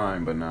infused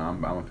wine, but nah,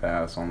 I'm gonna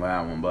pass on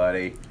that one,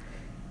 buddy.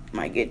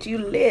 Might get you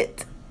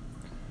lit.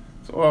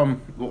 So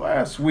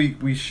last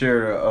week we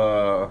shared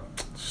a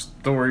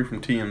story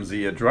from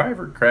TMZ. A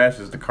driver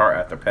crashes the car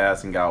after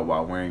passing out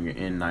while wearing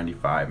an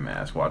N95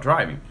 mask while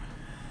driving.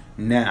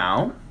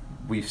 Now,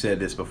 we've said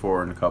this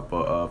before in a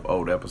couple of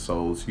old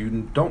episodes.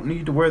 You don't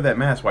need to wear that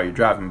mask while you're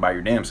driving by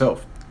your damn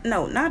self.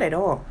 No, not at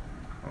all.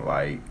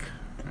 Like,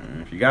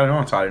 if you got it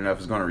on tight enough,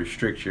 it's going to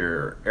restrict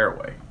your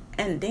airway.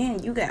 And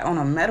then you got on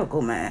a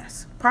medical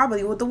mask.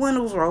 Probably with the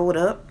windows rolled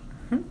up.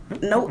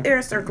 No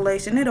air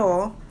circulation at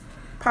all.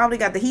 Probably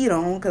got the heat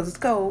on because it's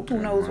cold. Who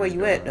knows where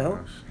you at, though.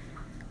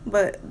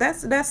 But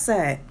that's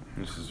sad.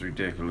 This is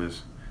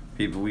ridiculous.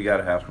 People, we got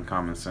to have some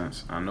common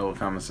sense. I know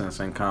common sense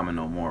ain't common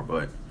no more,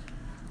 but...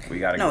 We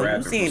gotta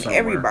grab it from somewhere. No, you're seeing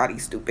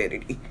everybody's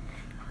stupidity.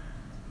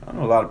 I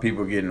know a lot of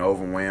people getting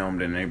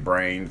overwhelmed and their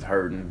brains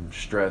hurting,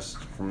 stressed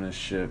from this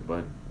shit,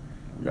 but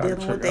we gotta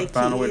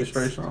find a way to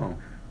stay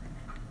strong.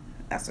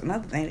 That's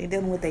another thing. They're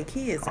dealing with their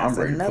kids. I'm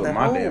ready to put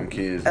my damn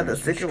kids in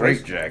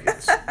straight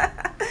jackets.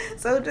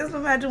 So just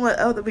imagine what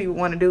other people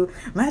want to do.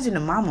 Imagine a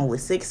mama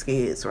with 6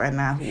 kids right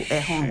now who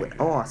at home with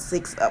all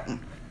 6 of them.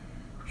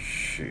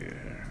 Shit.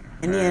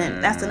 And then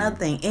that's another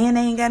thing. And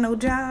they ain't got no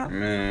job.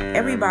 Man.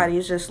 Everybody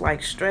is just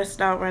like stressed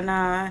out right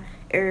now.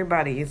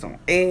 Everybody is on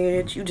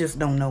edge. You just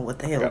don't know what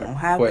the hell gonna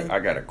happen. I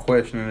got a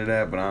question to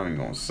that, but I ain't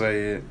gonna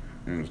say it.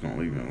 I'm just gonna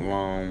leave it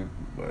alone.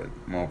 But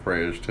more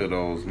prayers to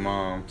those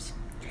moms.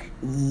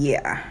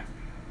 Yeah.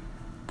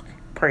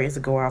 Prayers to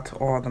go out to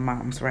all the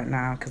moms right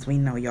now because we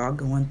know y'all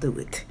going through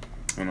it.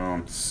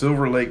 And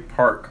Silver Lake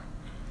Park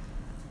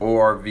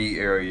ORV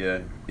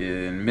area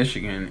in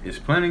Michigan is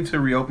planning to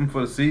reopen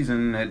for the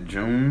season at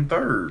June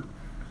 3rd.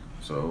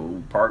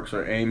 So parks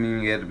are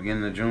aiming at the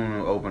beginning of June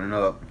of opening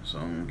up. So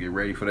get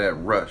ready for that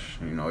rush.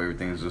 You know,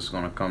 everything's just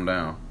going to come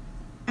down.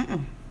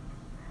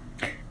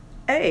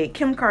 Hey,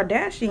 Kim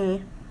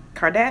Kardashian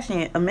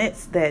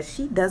admits that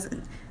she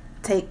doesn't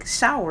take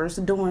showers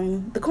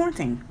during the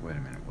quarantine. Wait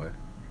a minute, what?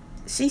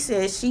 She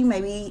says she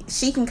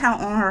can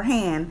count on her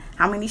hand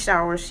how many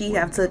showers she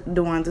took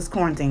during this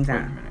quarantine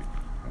time.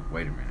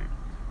 Wait a minute.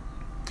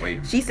 Wait a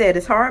minute. She said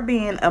it's hard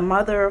being a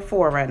mother of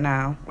 4 right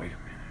now. Wait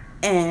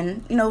a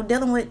minute. And,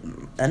 dealing with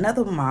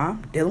another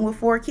mom, dealing with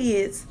 4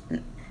 kids.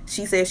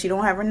 She said she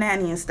don't have her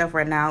nanny and stuff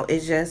right now.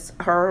 It's just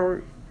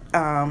her,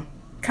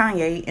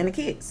 Kanye, and the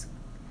kids.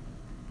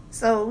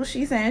 So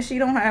she's saying she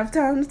don't have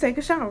time to take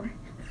a shower.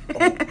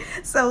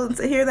 So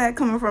to hear that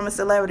coming from a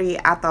celebrity,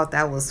 I thought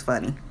that was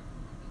funny.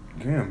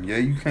 Damn, yeah,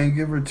 you can't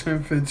give her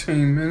 10,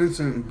 15 minutes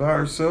and by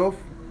herself?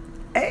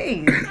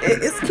 Hey,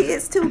 it's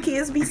kids too.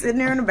 Kids be sitting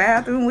there in the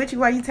bathroom with you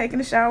while you taking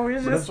a shower.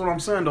 It's But that's what I'm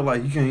saying though.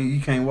 Like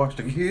you can't watch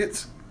the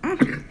kids.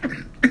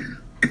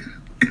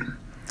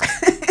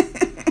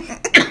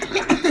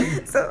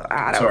 So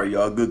I don't. Sorry,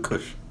 y'all. Good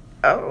cush.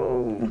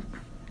 Oh.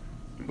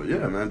 But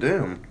yeah, man,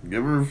 damn.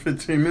 Give her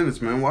 15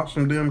 minutes, man. Watch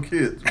them damn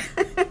kids.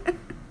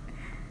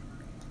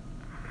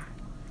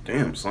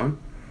 Damn, son.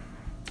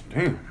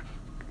 Damn.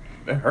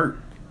 That hurt.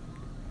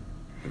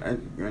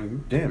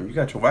 Man, damn, you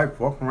got your wife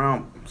walking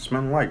around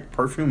smelling like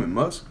perfume and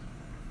musk?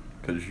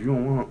 Because you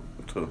don't want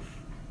to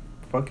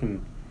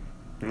fucking,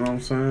 you know what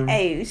I'm saying?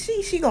 Hey,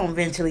 she gonna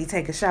eventually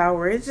take a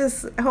shower. It's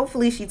just,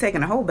 hopefully she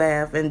taking a whole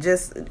bath and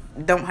just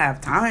don't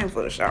have time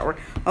for the shower.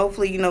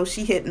 Hopefully,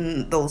 she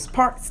hitting those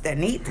parts that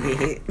need to get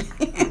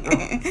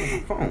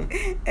hit. Phone.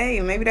 Hey,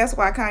 maybe that's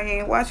why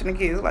Kanye ain't watching the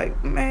kids.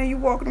 Like, man, you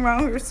walking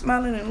around here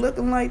smelling and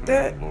looking like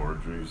that. Oh,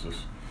 Lord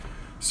Jesus.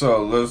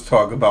 So let's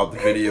talk about the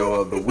video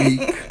of the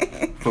week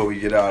before we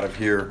get out of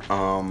here.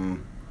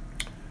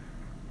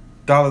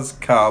 Dallas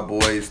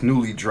Cowboys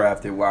newly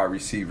drafted wide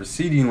receiver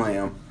CeeDee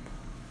Lamb,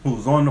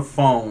 who's on the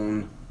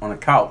phone on a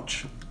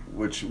couch,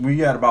 which we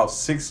got about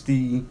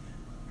 60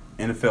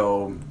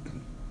 NFL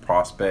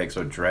prospects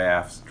or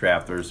drafters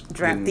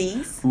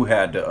who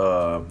had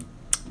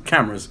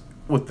cameras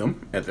with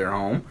them at their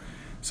home.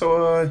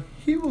 So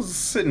he was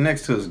sitting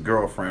next to his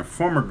girlfriend,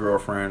 former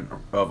girlfriend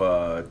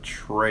of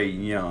Trey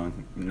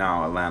Young,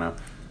 now Atlanta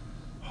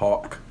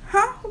Hawk.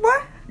 Huh?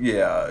 What?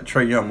 Yeah,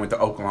 Trey Young went to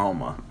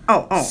Oklahoma.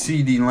 Oh.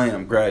 CeeDee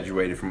Lamb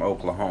graduated from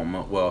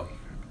Oklahoma. Well,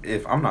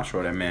 I'm not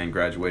sure that man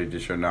graduated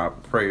this year or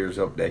not. Prayers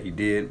up that he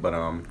did, but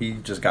he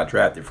just got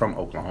drafted from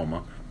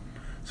Oklahoma.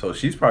 So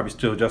she's probably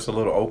still just a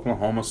little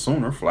Oklahoma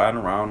Sooner flying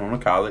around on a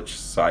college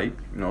site,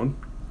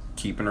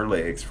 keeping her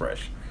legs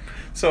fresh.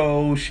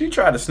 So she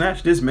tried to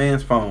snatch this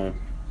man's phone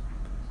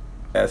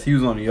as he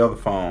was on the other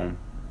phone,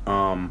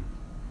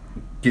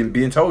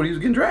 being told he was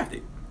getting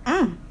drafted.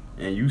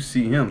 And you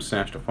see him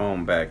snatch the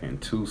phone back in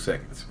 2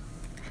 seconds.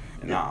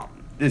 Now,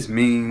 this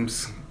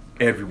memes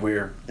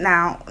everywhere.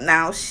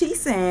 Now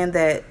she's saying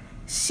that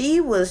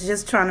she was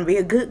just trying to be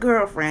a good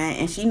girlfriend,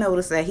 and she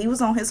noticed that he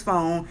was on his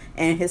phone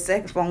and his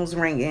second phone was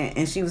ringing,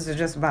 and she was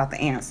just about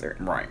to answer.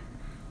 Right.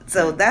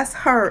 So that's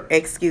her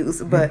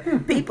excuse,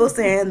 but people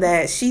saying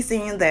that she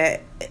seen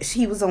that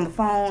he was on the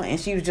phone and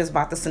she was just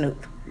about to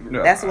snoop.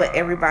 That's what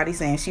everybody's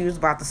saying. She was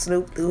about to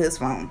snoop through his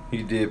phone.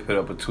 He did put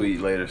up a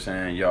tweet later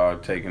saying, y'all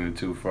taking it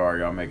too far,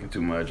 y'all making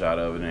too much out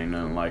of it, ain't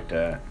nothing like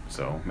that.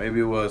 So maybe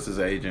it was his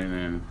agent,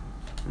 and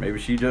maybe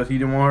he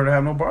didn't want her to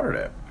have no part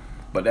of that.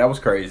 But that was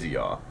crazy,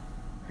 y'all.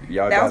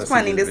 That was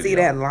funny to see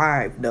that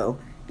live, though.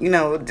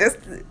 Just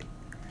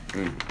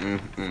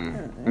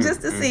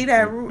just to see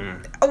that.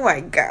 Oh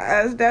my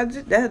gosh,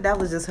 that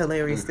was just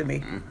hilarious to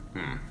me.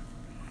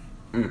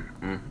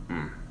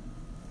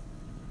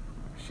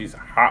 She's a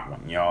hot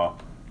one, y'all.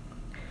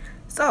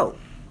 So,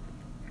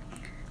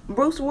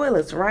 Bruce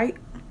Willis, right?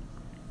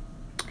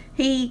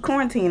 He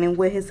quarantining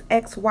with his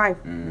ex-wife,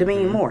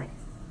 Demi Moore.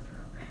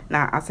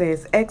 Now, I say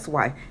his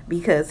ex-wife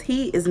because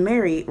he is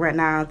married right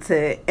now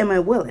to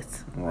Emma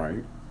Willis.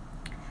 Right.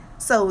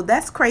 So,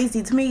 that's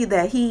crazy to me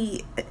that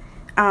he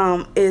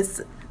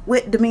is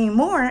with Demi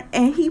Moore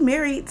and he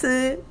married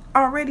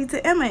already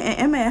to Emma, and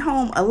Emma at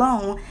home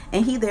alone,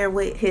 and he there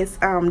with his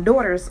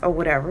daughters or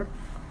whatever.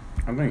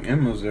 I think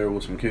Emma's there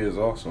with some kids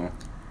also.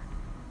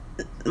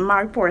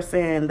 My report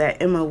saying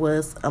that Emma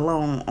was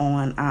alone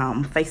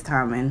on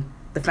FaceTiming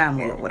the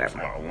family or whatever.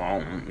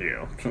 Alone,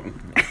 yeah.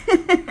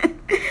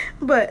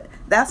 But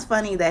that's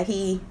funny that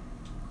he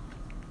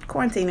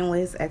quarantining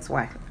with his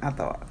ex-wife, I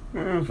thought.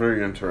 It's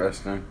very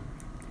interesting.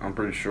 I'm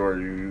pretty sure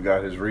you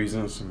got his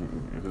reasons.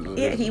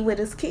 Yeah, he with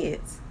his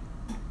kids.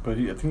 But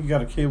I think he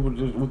got a kid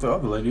with the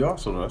other lady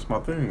also. That's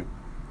my thing.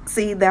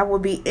 See, that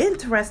would be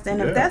interesting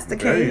if that's the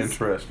very case.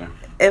 Very interesting.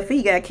 If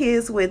he got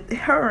kids with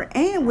her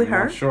and with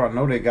her. I'm not sure. I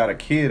know they got a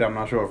kid. I'm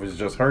not sure if it's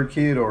just her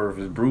kid or if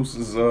it's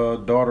Bruce's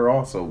daughter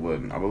also.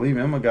 But I believe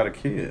Emma got a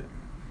kid.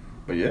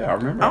 But yeah, I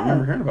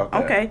remember hearing about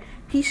that. Okay.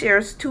 He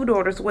shares 2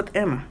 daughters with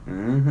Emma.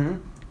 Mm-hmm.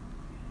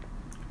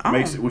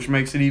 Which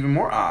makes it even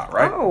more odd,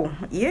 right? Oh,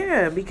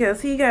 yeah,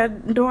 because he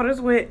got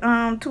daughters with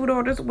 2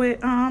 daughters with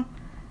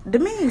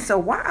Demi. So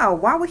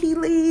why would he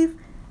leave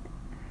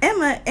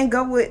Emma and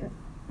go with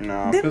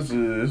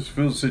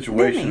this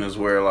situation is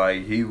where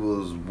like he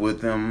was with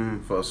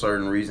them for a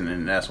certain reason,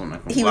 and that's when the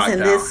he was in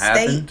this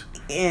state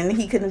and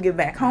he couldn't get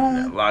back home.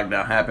 That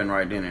lockdown happened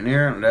right then and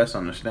there, and that's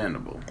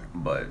understandable.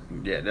 But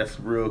yeah, that's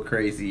a real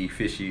crazy,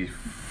 fishy,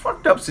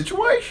 fucked up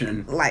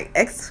situation. Like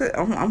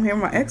I'm hearing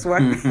my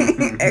ex-wife.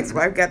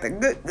 Ex-wife got the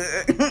good.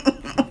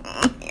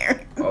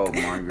 Oh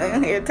Oh my God.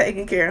 I'm here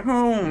taking care of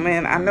home,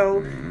 man. I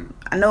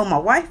know my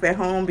wife at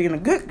home being a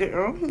good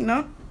girl, you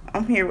know.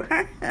 I'm here with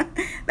her.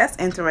 That's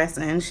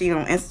interesting. She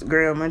on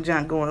Instagram and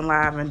junk going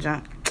live and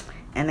junk,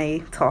 and they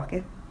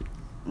talking.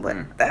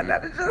 But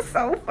that is just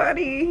so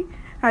funny.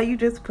 How you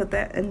just put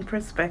that in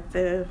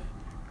perspective.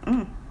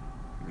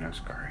 That's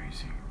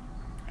crazy.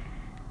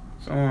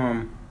 So,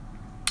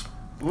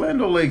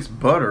 Land O'Lakes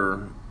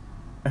Butter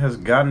has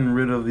gotten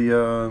rid of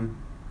the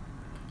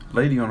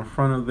lady on the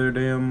front of their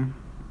damn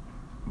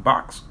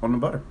box on the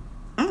butter.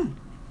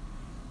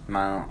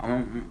 Now,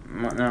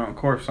 of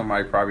course,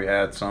 somebody probably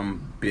had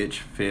some bitch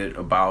fit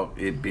about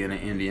it being an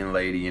Indian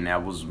lady and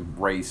that was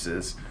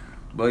racist.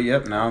 But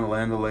yep, now the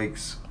Land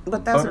O'Lakes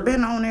But that's butter.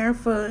 been on there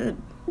for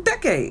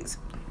decades.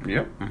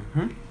 Yep.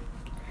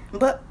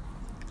 But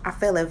I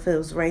feel if it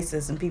was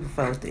racist and people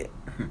felt it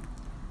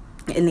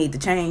need to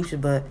change.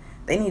 But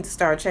they need to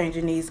start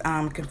changing these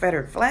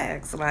Confederate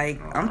flags. Like,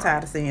 I'm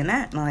tired of seeing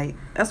that. Like,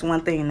 that's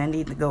one thing that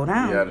need to go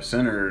down. Yeah, the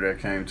senator that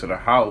came to the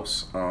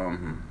House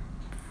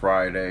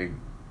Friday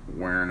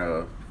wearing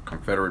a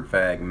Confederate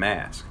flag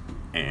mask,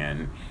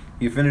 and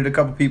he offended a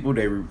couple people.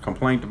 They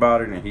complained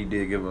about it, and he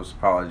did give us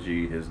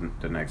apology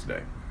the next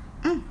day.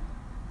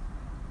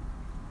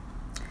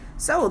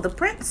 So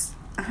Prince's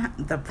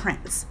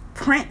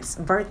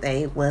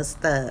birthday was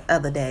the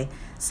other day.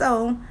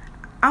 So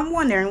I'm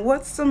wondering,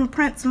 what's some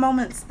Prince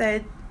moments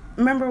that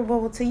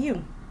memorable to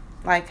you?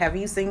 Like, have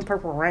you seen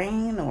Purple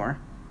Rain, or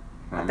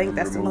I think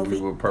that's the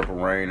movie with Purple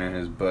Rain and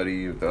his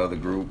buddy, the other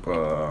group.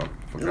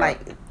 Like,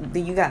 do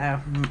you got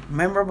a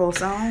memorable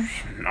song?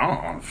 No,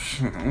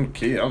 I'm a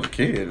kid. I was a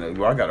kid.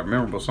 Well, I got a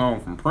memorable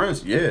song from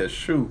Prince. Yeah,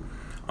 shoot.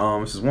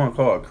 This is one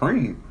called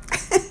Cream.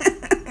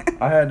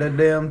 I had that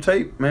damn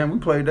tape, man. We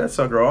played that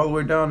sucker all the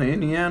way down to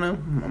Indiana.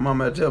 My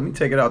mama had to tell me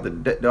take it off the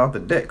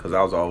deck because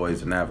I was always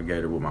the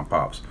navigator with my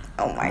pops.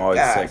 Oh my I'm always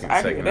gosh, I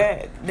knew second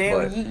that.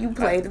 Then But you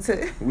played it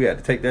too. We had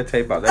to take that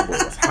tape out. That boy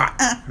was hot.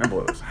 That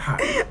boy was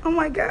hot. Oh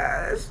my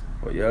gosh.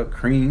 Well, yeah,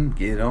 Cream,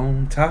 get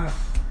on top.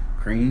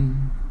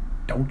 Cream,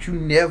 don't you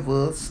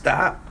never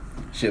stop.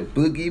 Shit,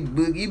 boogie,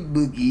 boogie,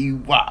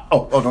 boogie, wow.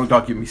 Oh,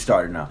 don't get me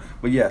started now.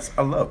 But yes,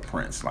 I love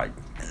Prince. Like,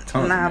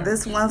 tons Now, of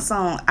this one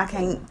song, I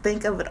can't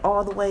think of it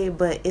all the way,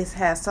 but it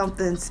has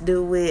something to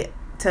do with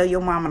Tell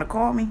Your Mama to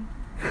Call Me.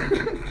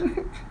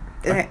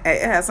 It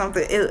has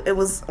something. It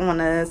was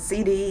on a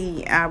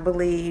CD, I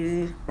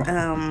believe.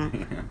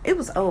 It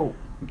was old.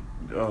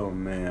 Oh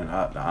man,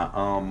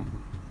 I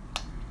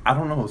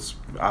don't know.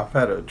 I've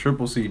had a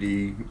triple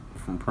CD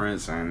from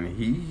Prince, and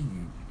he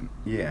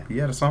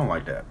had a song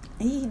like that.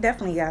 He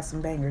definitely got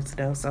some bangers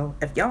though. So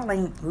if y'all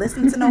ain't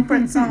listened to no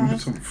Prince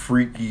songs, Some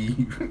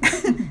freaky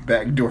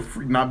backdoor,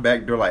 not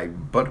backdoor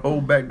like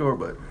butthole backdoor,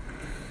 but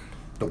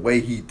the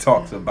way he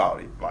talks about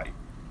it, like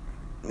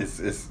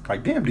it's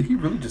like, damn, did he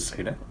really just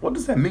say that? What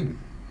does that mean?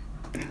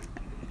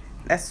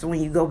 that's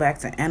when you go back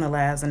to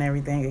analyzing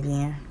everything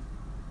again.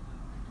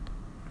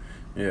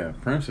 Yeah,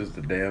 Prince is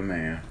the damn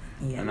man.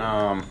 Yeah. And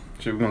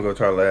we're gonna go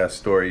to our last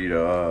story.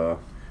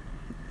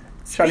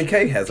 Shani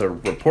K has a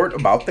report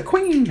about the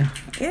Queen.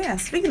 Yeah,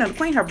 speaking of the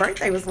Queen, her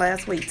birthday was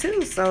last week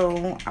too,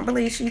 so I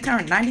believe she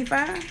turned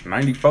 95.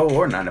 94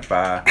 or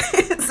 95.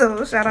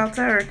 So shout out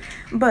to her.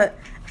 But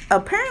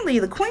apparently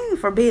the Queen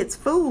forbids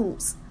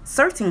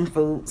certain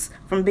foods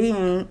from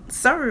being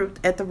served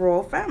at the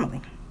royal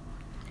family.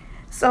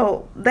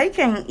 So they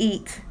can't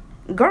eat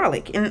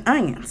garlic and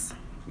onions.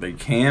 They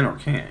can or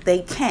can't? They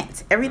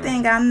can't.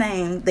 Everything I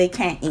named, they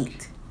can't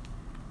eat.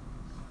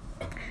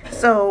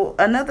 So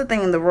another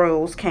thing the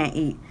royals can't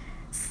eat: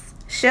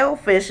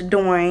 shellfish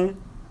during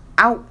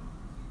out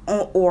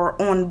or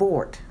on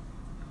board.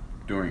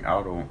 During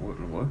out or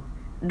what?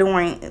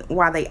 During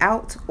while they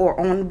out or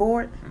on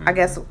board. I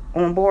guess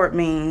on board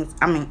means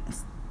like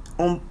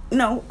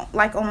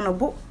on a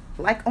boat,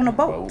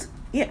 Boat.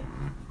 Yeah.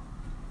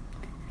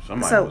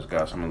 Somebody So- must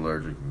got some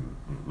allergic.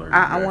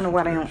 I wonder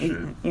why they reaction don't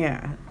to eat. that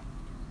Yeah,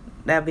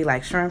 that'd be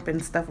like shrimp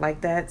and stuff like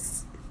that.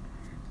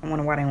 I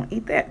wonder why they don't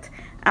eat that.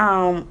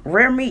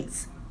 Rare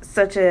meats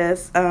such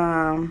as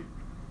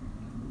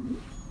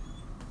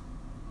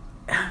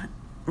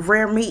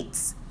rare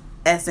meats,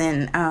 as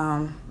in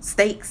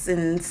steaks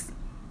and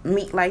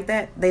meat like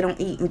that. They don't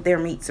eat their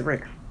meats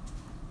rare.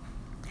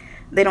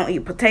 They don't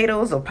eat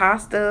potatoes or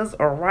pastas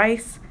or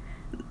rice.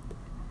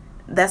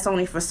 That's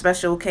only for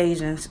special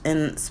occasions,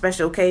 and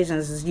special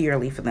occasions is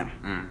yearly for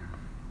them.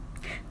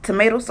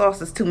 Tomato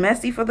sauce is too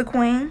messy for the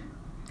Queen.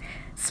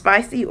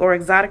 Spicy or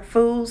exotic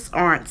foods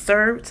aren't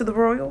served to the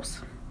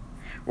royals.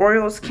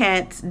 Royals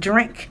can't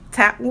drink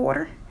tap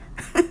water.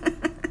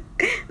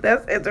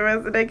 That's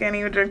interesting. They can't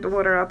even drink the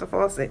water out the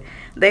faucet.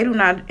 They do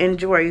not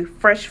enjoy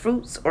fresh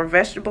fruits or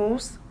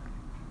vegetables.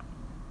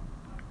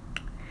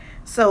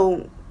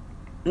 So,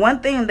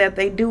 one thing that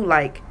they do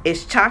like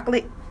is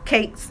chocolate,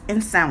 cakes,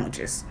 and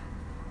sandwiches.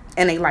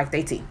 And they like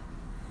their tea.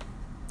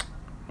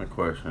 My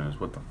question is,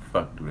 what the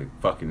fuck do they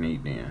fucking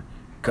eat then?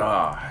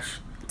 Gosh.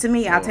 To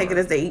me, I Lord. take it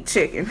as they eat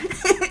chicken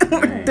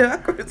Man. or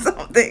duck or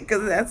something,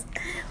 because that's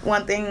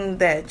one thing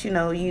that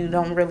you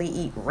don't really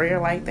eat rare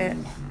like that.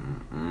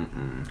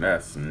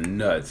 That's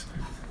nuts.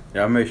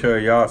 Y'all make sure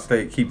y'all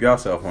keep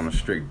yourself on a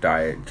strict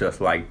diet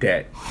just like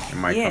that. You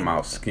might come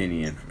out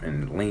skinny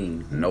and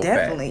lean, no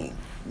Definitely.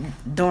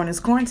 Fat. During this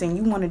quarantine,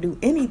 you want to do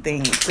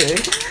anything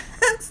to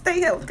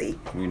stay healthy.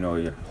 We know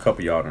a couple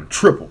of y'all done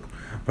tripled.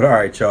 But all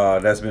right, y'all,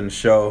 that's been the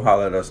show.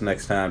 Holler at us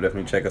next time.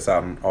 Definitely check us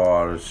out on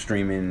all the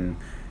streaming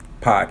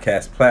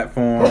podcast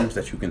platforms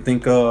that you can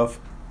think of.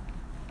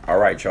 All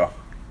right, y'all.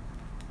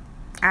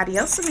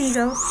 Adios,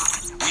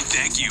 amigos. We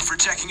thank you for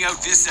checking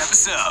out this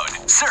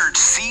episode. Search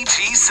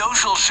CG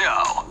Social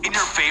Show in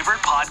your favorite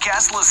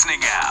podcast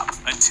listening app.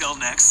 Until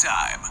next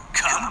time,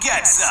 come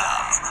get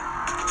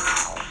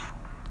some.